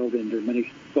field, and there are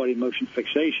many thought, emotion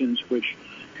fixations which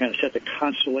kind of set the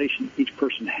constellation each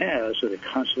person has, or the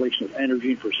constellation of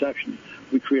energy and perception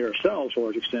we create ourselves to a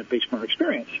large extent based on our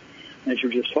experience. And as you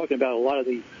were just talking about, a lot of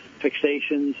the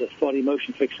fixations, the thought,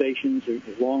 emotion fixations, the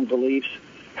long beliefs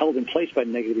held in place by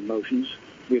negative emotions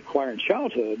we acquire in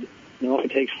childhood, and it often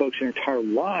takes folks their entire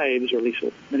lives, or at least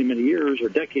many, many years or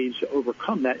decades, to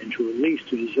overcome that and to release,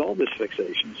 to dissolve those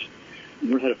fixations. And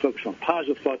learn how to focus on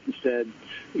positive thoughts instead,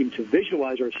 even to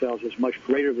visualize ourselves as much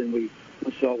greater than we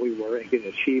once thought we were, and can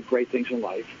achieve great things in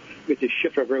life. We have to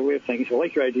shift our very way of thinking. So I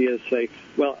like your idea to say,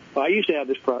 well, I used to have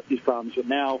these problems, but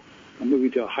now I'm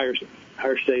moving to a higher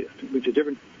state, moving to a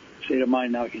different state of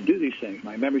mind. Now I can do these things.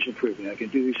 My memory's improving. I can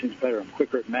do these things better. I'm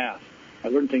quicker at math. I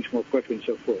learn things more quickly and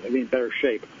so forth. I'm in better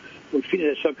shape. Well, feeding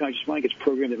that subconscious mind gets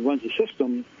programmed and runs the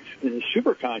system, and the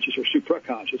superconscious or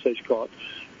supraconscious, as you call it,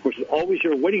 of course, is always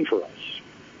there waiting for us.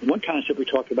 And one concept we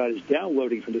talk about is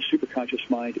downloading from the superconscious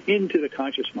mind into the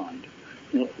conscious mind,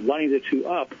 lining the two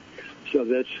up so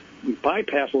that we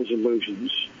bypass those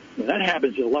illusions. When that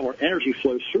happens, a lot more energy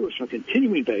flows through us on a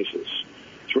continuing basis.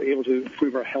 So we're able to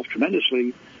improve our health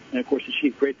tremendously and, of course,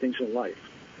 achieve great things in life.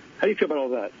 How do you feel about all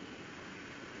that?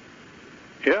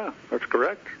 Yeah, that's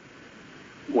correct.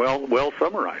 Well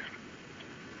summarized.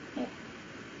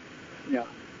 Yeah.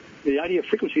 The idea of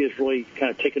frequency is really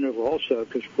kind of taken over also,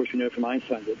 because, of course, we know from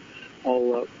Einstein that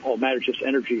all matter is just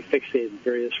energy fixated in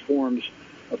various forms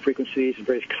of frequencies and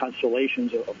various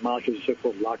constellations of molecules and so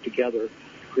forth locked together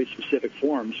to create specific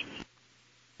forms.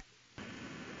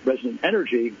 Resonant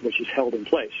energy, which is held in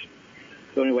place.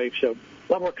 So anyway, a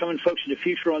lot more coming, folks, in the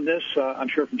future on this. I'm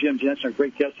sure from Jim Jensen, our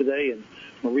great guest today, and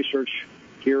more research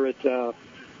here at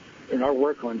in our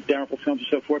work on Dalrymple films and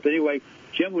so forth. But anyway,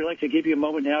 Jim, we'd like to give you a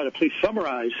moment now to please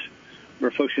summarize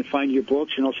where folks can find your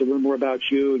books and also learn more about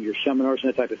you and your seminars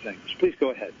and that type of thing. So please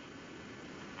go ahead.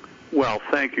 Well,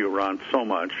 thank you, Ron, so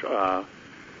much.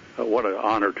 What an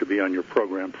honor to be on your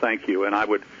program. Thank you. And I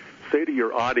would say to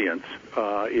your audience,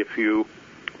 if you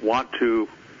want to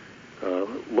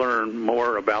learn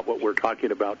more about what we're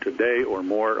talking about today or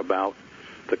more about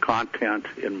the content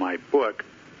in my book,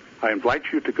 I invite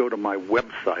you to go to my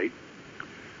website,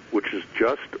 which is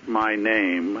just my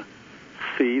name,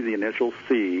 C, the initial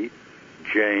C,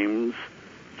 James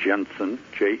Jensen,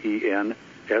 Jensen,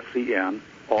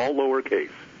 all lowercase,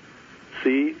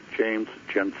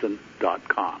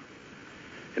 cjamesjensen.com.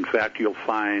 In fact, you'll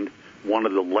find one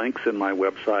of the links in my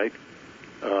website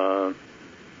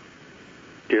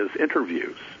is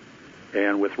interviews.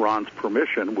 And with Ron's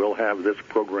permission, we'll have this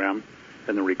program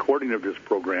and the recording of this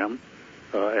program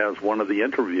as one of the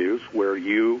interviews where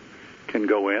you can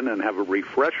go in and have a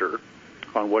refresher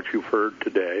on what you've heard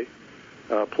today,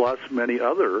 plus many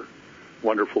other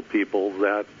wonderful people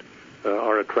that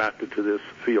are attracted to this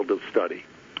field of study.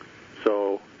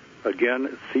 So,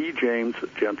 again,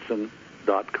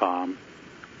 cjamesjensen.com,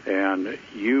 and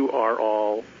you are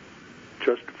all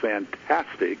just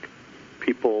fantastic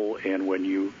people, and when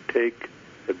you take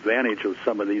advantage of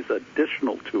some of these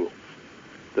additional tools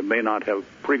that may not have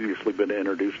previously been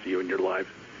introduced to you in your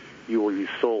life, you will be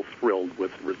so thrilled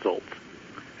with the results.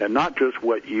 And not just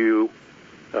what you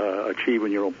achieve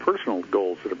in your own personal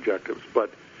goals and objectives,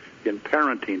 but in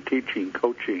parenting, teaching,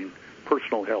 coaching,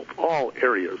 personal health, all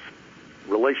areas,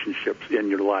 relationships in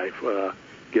your life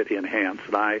get enhanced.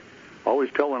 And I always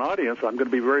tell an audience I'm going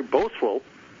to be very boastful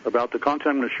about the content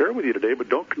I'm going to share with you today, but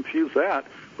don't confuse that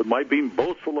with my being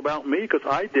boastful about me, because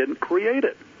I didn't create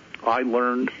it. I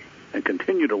learned and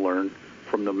continue to learn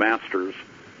from the masters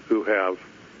who have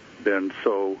been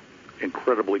so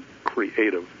incredibly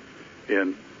creative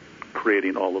in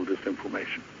creating all of this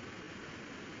information.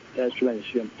 That's tremendous,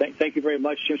 Jim. Thank you very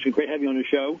much, Jim. It's been great having you on the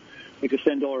show. We'd like to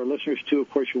send all our listeners to,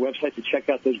 of course, your website to check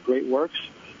out those great works.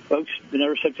 Folks,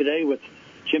 another step today with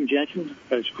Jim Jensen.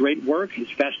 His great work, his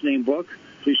fascinating book.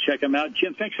 Please check him out.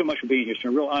 Jim, thanks so much for being here. It's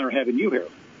been a real honor having you here.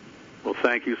 Well,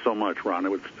 thank you so much, Ron.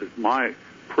 It's my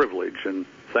privilege, and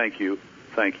thank you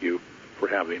for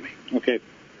having me. Okay.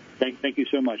 Thank you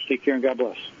so much. Take care and God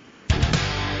bless.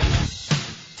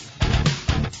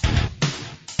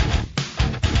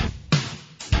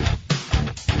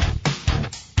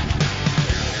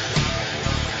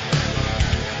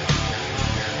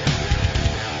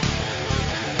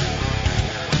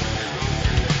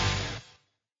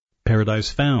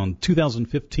 Paradise Found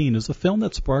 2015 is a film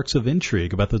that sparks of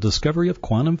intrigue about the discovery of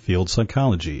quantum field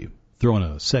psychology. Throw in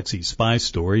a sexy spy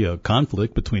story, a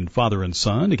conflict between father and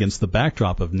son against the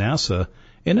backdrop of NASA,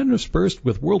 and interspersed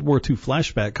with World War II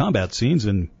flashback combat scenes,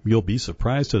 and you'll be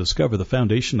surprised to discover the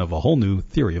foundation of a whole new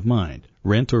theory of mind.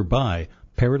 Rent or buy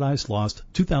Paradise Lost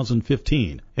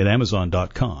 2015 at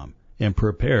Amazon.com and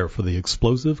prepare for the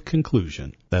explosive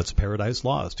conclusion. That's Paradise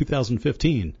Lost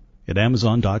 2015 at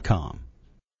Amazon.com.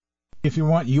 If you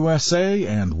want USA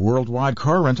and worldwide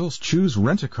car rentals, choose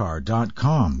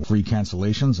Rentacar.com. Free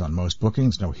cancellations on most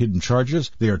bookings, no hidden charges.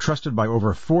 They are trusted by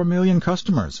over 4 million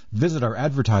customers. Visit our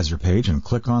advertiser page and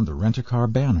click on the Rent-A-Car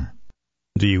banner.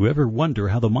 Do you ever wonder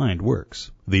how the mind works?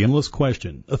 The Endless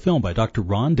Question, a film by Dr.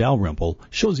 Ron Dalrymple,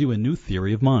 shows you a new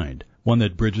theory of mind, one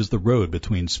that bridges the road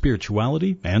between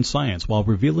spirituality and science while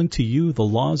revealing to you the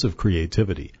laws of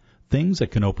creativity, things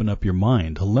that can open up your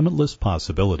mind to limitless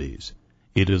possibilities.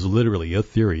 It is literally a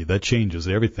theory that changes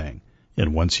everything,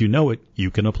 and once you know it,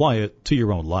 you can apply it to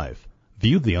your own life.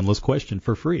 View The Endless Question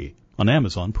for free on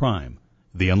Amazon Prime.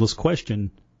 The Endless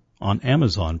Question on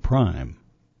Amazon Prime.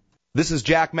 This is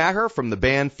Jack Maher from the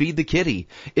band Feed the Kitty.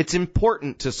 It's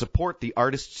important to support the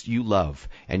artists you love,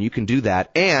 and you can do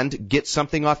that and get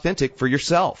something authentic for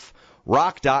yourself.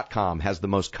 Rock.com has the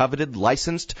most coveted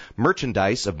licensed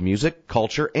merchandise of music,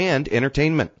 culture, and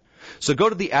entertainment. So go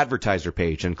to the advertiser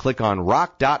page and click on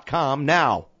rock.com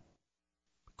now.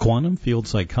 Quantum Field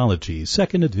Psychology,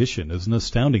 2nd edition, is an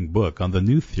astounding book on the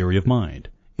new theory of mind.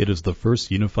 It is the first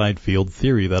unified field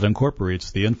theory that incorporates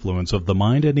the influence of the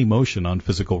mind and emotion on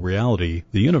physical reality,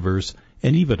 the universe,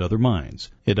 and even other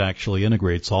minds. It actually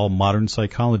integrates all modern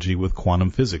psychology with quantum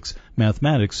physics,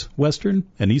 mathematics, Western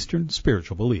and Eastern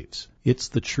spiritual beliefs. It's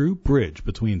the true bridge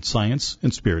between science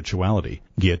and spirituality.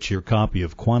 Get your copy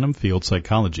of Quantum Field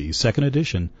Psychology, 2nd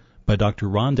edition, by Dr.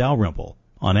 Ron Dalrymple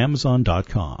on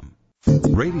Amazon.com.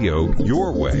 Radio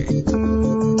your way.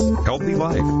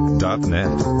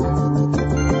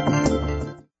 HealthyLife.net.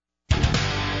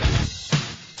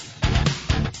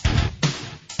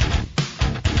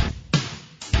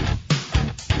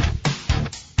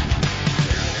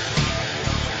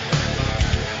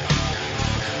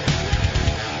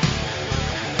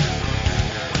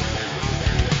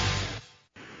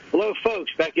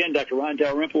 Back in, Dr. Ron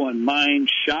Dalrymple on Mind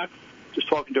Shock. Just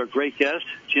talking to our great guest,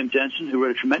 Jim Jensen, who wrote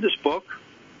a tremendous book,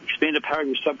 Expand the Power of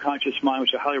Your Subconscious Mind,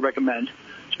 which I highly recommend.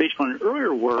 It's based on an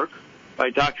earlier work by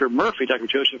Dr. Murphy, Dr.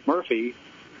 Joseph Murphy,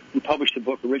 who published the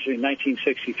book originally in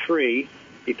 1963.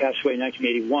 He passed away in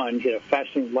 1981. He had a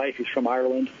fascinating life. He's from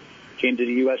Ireland, came to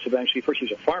the U.S. eventually. First, he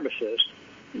was a pharmacist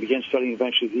and began studying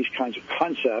eventually these kinds of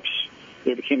concepts.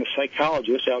 Then became a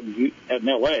psychologist out in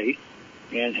L.A.,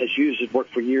 and has used his work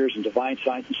for years in divine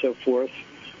science and so forth.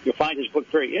 You'll find his book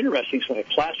very interesting. So, like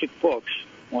classic books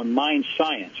on mind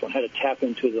science, on how to tap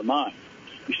into the mind.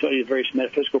 You study the various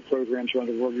metaphysical programs around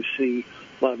the world. You see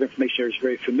a lot of information there is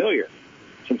very familiar.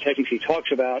 Some techniques he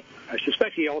talks about. I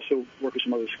suspect he also works with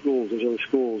some other schools. There's other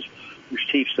schools which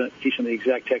teach some of the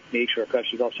exact techniques, or perhaps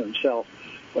develops them himself.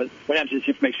 But what happens is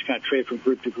this information is kind of traded from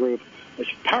group to group. It's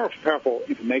powerful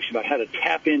information about how to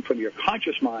tap in from your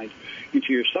conscious mind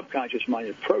into your subconscious mind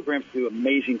and program to do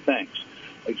amazing things.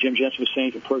 Like Jim Jensen was saying,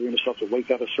 you can program yourself to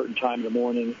wake up a certain time in the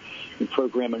morning. You can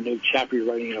program a new chapter you're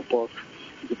writing in a book.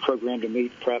 You can program to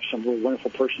meet perhaps some really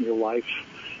wonderful person in your life.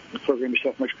 You can program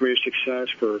yourself for much greater success,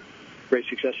 to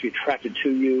be attracted to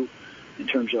you in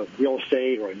terms of real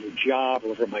estate or a new job or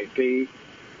whatever it might be,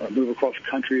 or move across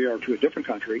the country or to a different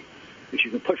country. If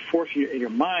you can put forth in your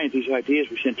mind these ideas,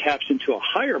 which then taps into a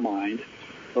higher mind,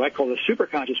 what I call the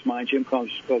superconscious mind. Jim calls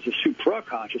the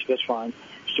supraconscious, that's fine,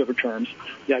 it's different terms.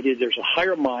 The idea that there's a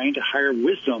higher mind, a higher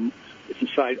wisdom that's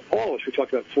inside all of us. We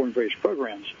talked about before in various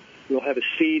programs. We'll have a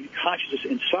seed consciousness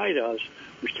inside us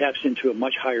which taps into a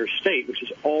much higher state, which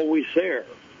is always there.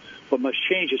 What must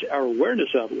change is our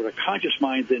awareness of it, where a conscious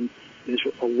mind then is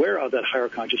aware of that higher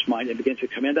conscious mind and begins to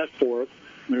command that forth.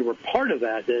 When we're part of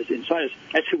that is inside us,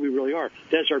 that's who we really are.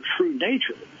 That's our true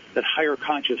nature, that higher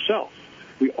conscious self.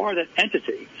 We are that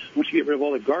entity. Once you get rid of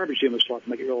all the garbage Jim was talking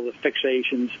about, get rid of all the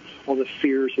fixations, all the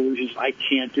fears, illusions, I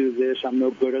can't do this, I'm no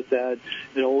good at that,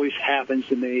 it always happens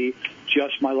to me,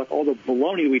 just my luck, all the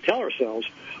baloney we tell ourselves.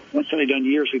 One study done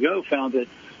years ago found that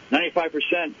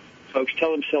 95% folks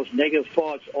tell themselves negative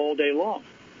thoughts all day long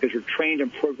because we're trained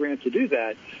and programmed to do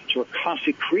that. So we're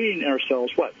constantly creating in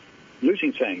ourselves what?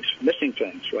 Losing things, missing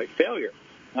things, right? Failure,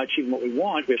 not achieving what we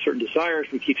want. We have certain desires.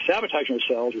 We keep sabotaging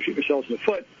ourselves. We shoot ourselves in the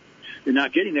foot. We're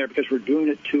not getting there because we're doing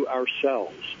it to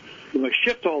ourselves. We want to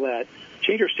shift all that,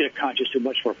 change our state of consciousness to a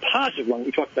much more positive one.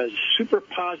 We talk about a super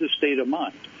positive state of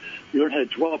mind. You learn how to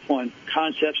dwell upon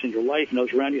concepts in your life and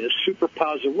those around you in a super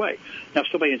positive way. Now, if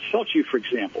somebody insults you, for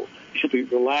example, you simply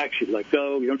relax, you let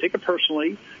go. You don't take it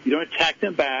personally. You don't attack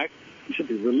them back. You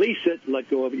simply release it, let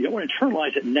go of it. You don't want to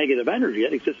internalize that negative energy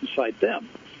that exists inside them.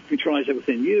 You internalize it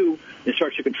within you, it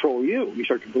starts to control you. You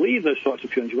start to believe those thoughts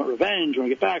and feelings. You want revenge, you want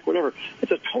to get back, whatever.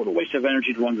 It's a total waste of energy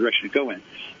in the wrong direction to go in.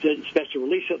 So it's best to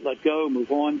release it, let go,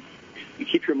 move on, and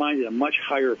keep your mind in a much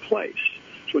higher place.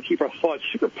 So we keep our thoughts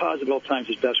super positive at all times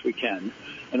as best we can,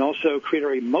 and also create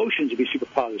our emotions to be super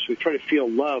positive. So we try to feel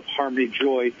love, harmony,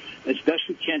 joy as best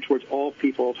we can towards all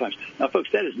people, all times. Now, folks,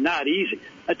 that is not easy.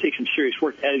 That takes some serious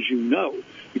work, as you know.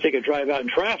 You take a drive out in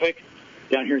traffic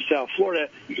down here in South Florida,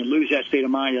 you can lose that state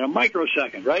of mind in a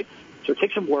microsecond, right? So it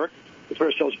takes some work to put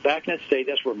ourselves back in that state.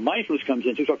 That's where mindfulness comes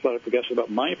in. We talked about it, progressive,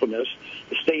 about mindfulness,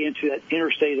 to stay into that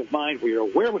inner state of mind where you're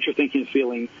aware of what you're thinking and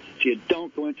feeling so you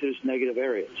don't go into those negative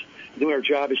areas. And then our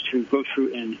job is to go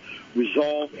through and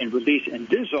resolve and release and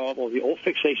dissolve all the old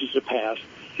fixations of the past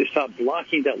to stop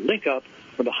blocking that link up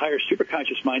from the higher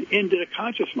superconscious mind into the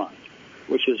conscious mind,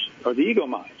 or the ego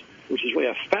mind, which is really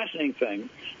a fascinating thing.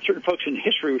 Certain folks in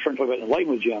history, we're starting to talk about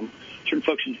enlightenment with Jim, certain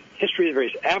folks in history, the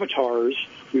various avatars,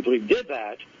 we believe did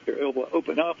that. They're able to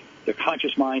open up their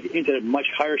conscious mind into a much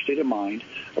higher state of mind,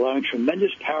 allowing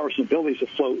tremendous powers and abilities to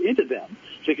flow into them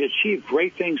so they can achieve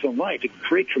great things in life, to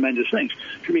create tremendous things.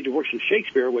 If you read the works of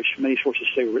Shakespeare, which many sources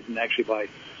say were written actually by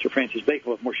Sir Francis Bacon,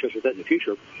 we'll have more shows with that in the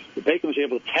future, but Bacon was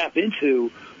able to tap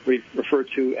into what he referred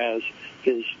to as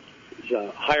his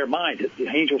higher mind. The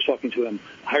angel was talking to him,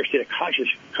 a higher state of consciousness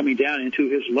coming down into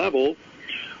his level,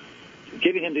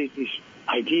 giving him these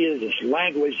ideas, this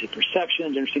language, the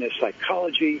perceptions, understanding of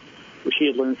psychology, which he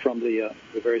had learned from the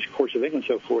various courts of England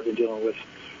and so forth in dealing with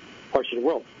parts of the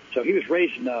world. So he was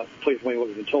raised in a place from what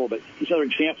we've been told, but he's another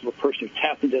example of a person who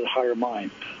tapped into the higher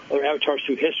mind. Other avatars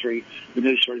through history, we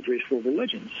know started various world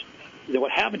religions. You know,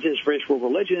 what happens is various world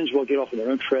religions will get off on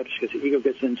their own trips because the ego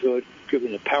gets into it, people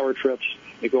into power trips,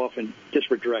 they go off in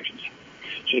disparate directions.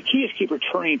 So the key is keep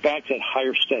returning back to that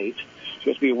higher state. So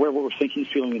we have to be aware of what we're thinking,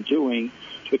 feeling, and doing,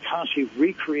 so we constantly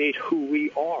recreate who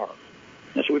we are.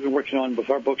 That's what we've been working on with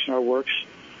our books and our works.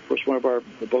 Of course, one of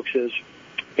the books is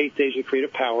 8 Days of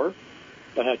Creative Power,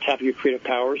 about how to tap your creative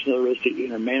powers. Another is the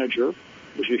Inner Manager,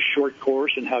 which is a short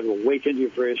course on how to awaken your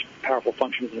various powerful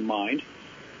functions of the mind.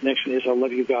 Next one is I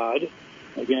Love You, God.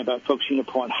 Again, about focusing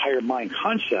upon higher mind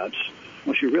concepts.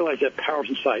 Once you realize that power's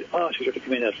inside us, you start to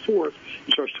command that forth.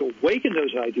 It starts to awaken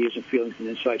those ideas and feelings and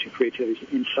insights and creativity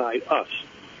inside us.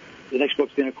 The next book,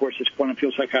 then, of course, is Quantum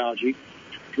Field Psychology,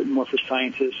 written more for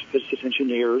scientists, physicists,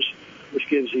 engineers, which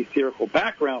gives the theoretical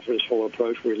background for this whole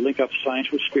approach, where we link up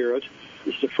science with spirit.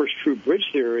 This is the first true bridge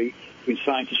theory between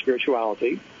science and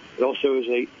spirituality. It also is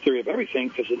a theory of everything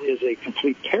because it is a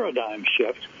complete paradigm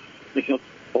shift, linking up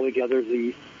all together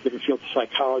the different fields of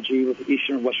psychology with the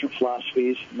Eastern and Western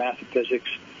philosophies, math and physics,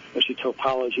 especially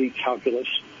topology, calculus,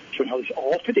 showing how these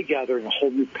all fit together in a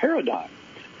whole new paradigm.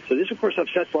 So this, of course,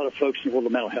 upsets a lot of folks in the world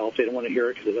of mental health. They don't want to hear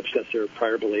it because it upsets their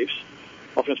prior beliefs.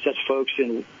 Often upsets folks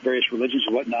in various religions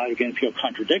and whatnot who again feel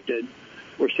contradicted.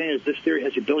 What we're saying is this theory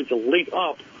has the ability to link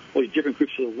up all these different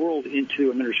groups of the world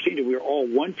into an understanding we are all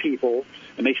one people.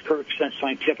 It makes perfect sense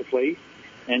scientifically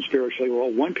and spiritually. We're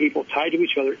all one people tied to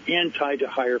each other and tied to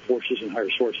higher forces and higher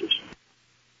sources.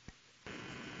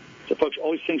 So, folks,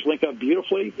 all these things link up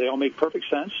beautifully. They all make perfect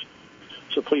sense.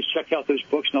 So please check out those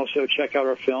books and also check out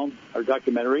our film, our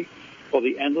documentary called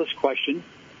The Endless Question,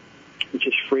 which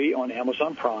is free on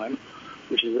Amazon Prime,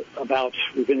 which is about,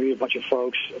 we've interviewed a bunch of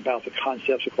folks about the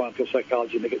concepts of quantum field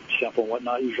psychology, make it simple and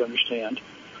whatnot, easy to understand.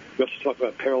 We also talk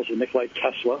about perils of Nikola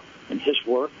Tesla and his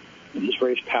work and his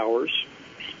various powers.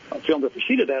 A film that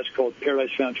preceded that is called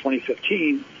Paradise Found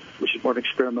 2015, which is more of an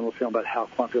experimental film about how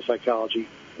quantum field psychology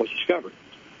was discovered.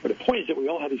 But the point is that we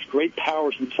all have these great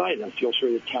powers inside us, the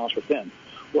ulterior talents within.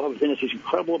 We all have within us these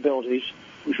incredible abilities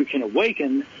which we can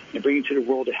awaken and bring into the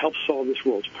world to help solve this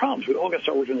world's problems. We all got to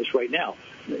start working on this right now.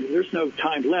 There's no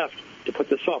time left to put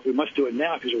this off. We must do it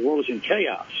now because the world is in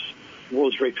chaos. The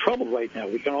world is very troubled right now.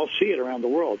 We can all see it around the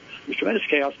world. There's tremendous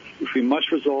chaos, which we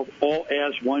must resolve all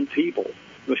as one people.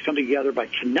 We must come together by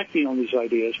connecting on these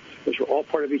ideas because we're all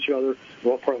part of each other.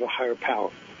 We're all part of a higher power.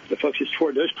 So, folks, it's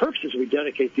toward those purposes we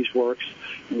dedicate these works.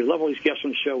 And we love all these guests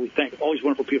on the show. We thank all these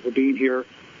wonderful people for being here.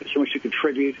 There's so much to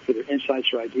contribute for their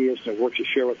insights or ideas and their work to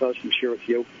share with us and share with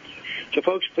you. So,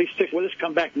 folks, please stick with us.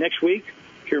 Come back next week.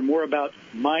 Hear more about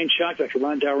Mind Shock. Dr.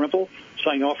 Ron Dalrymple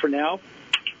signing off for now.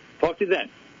 Talk to you then.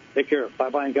 Take care.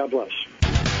 Bye-bye and God bless.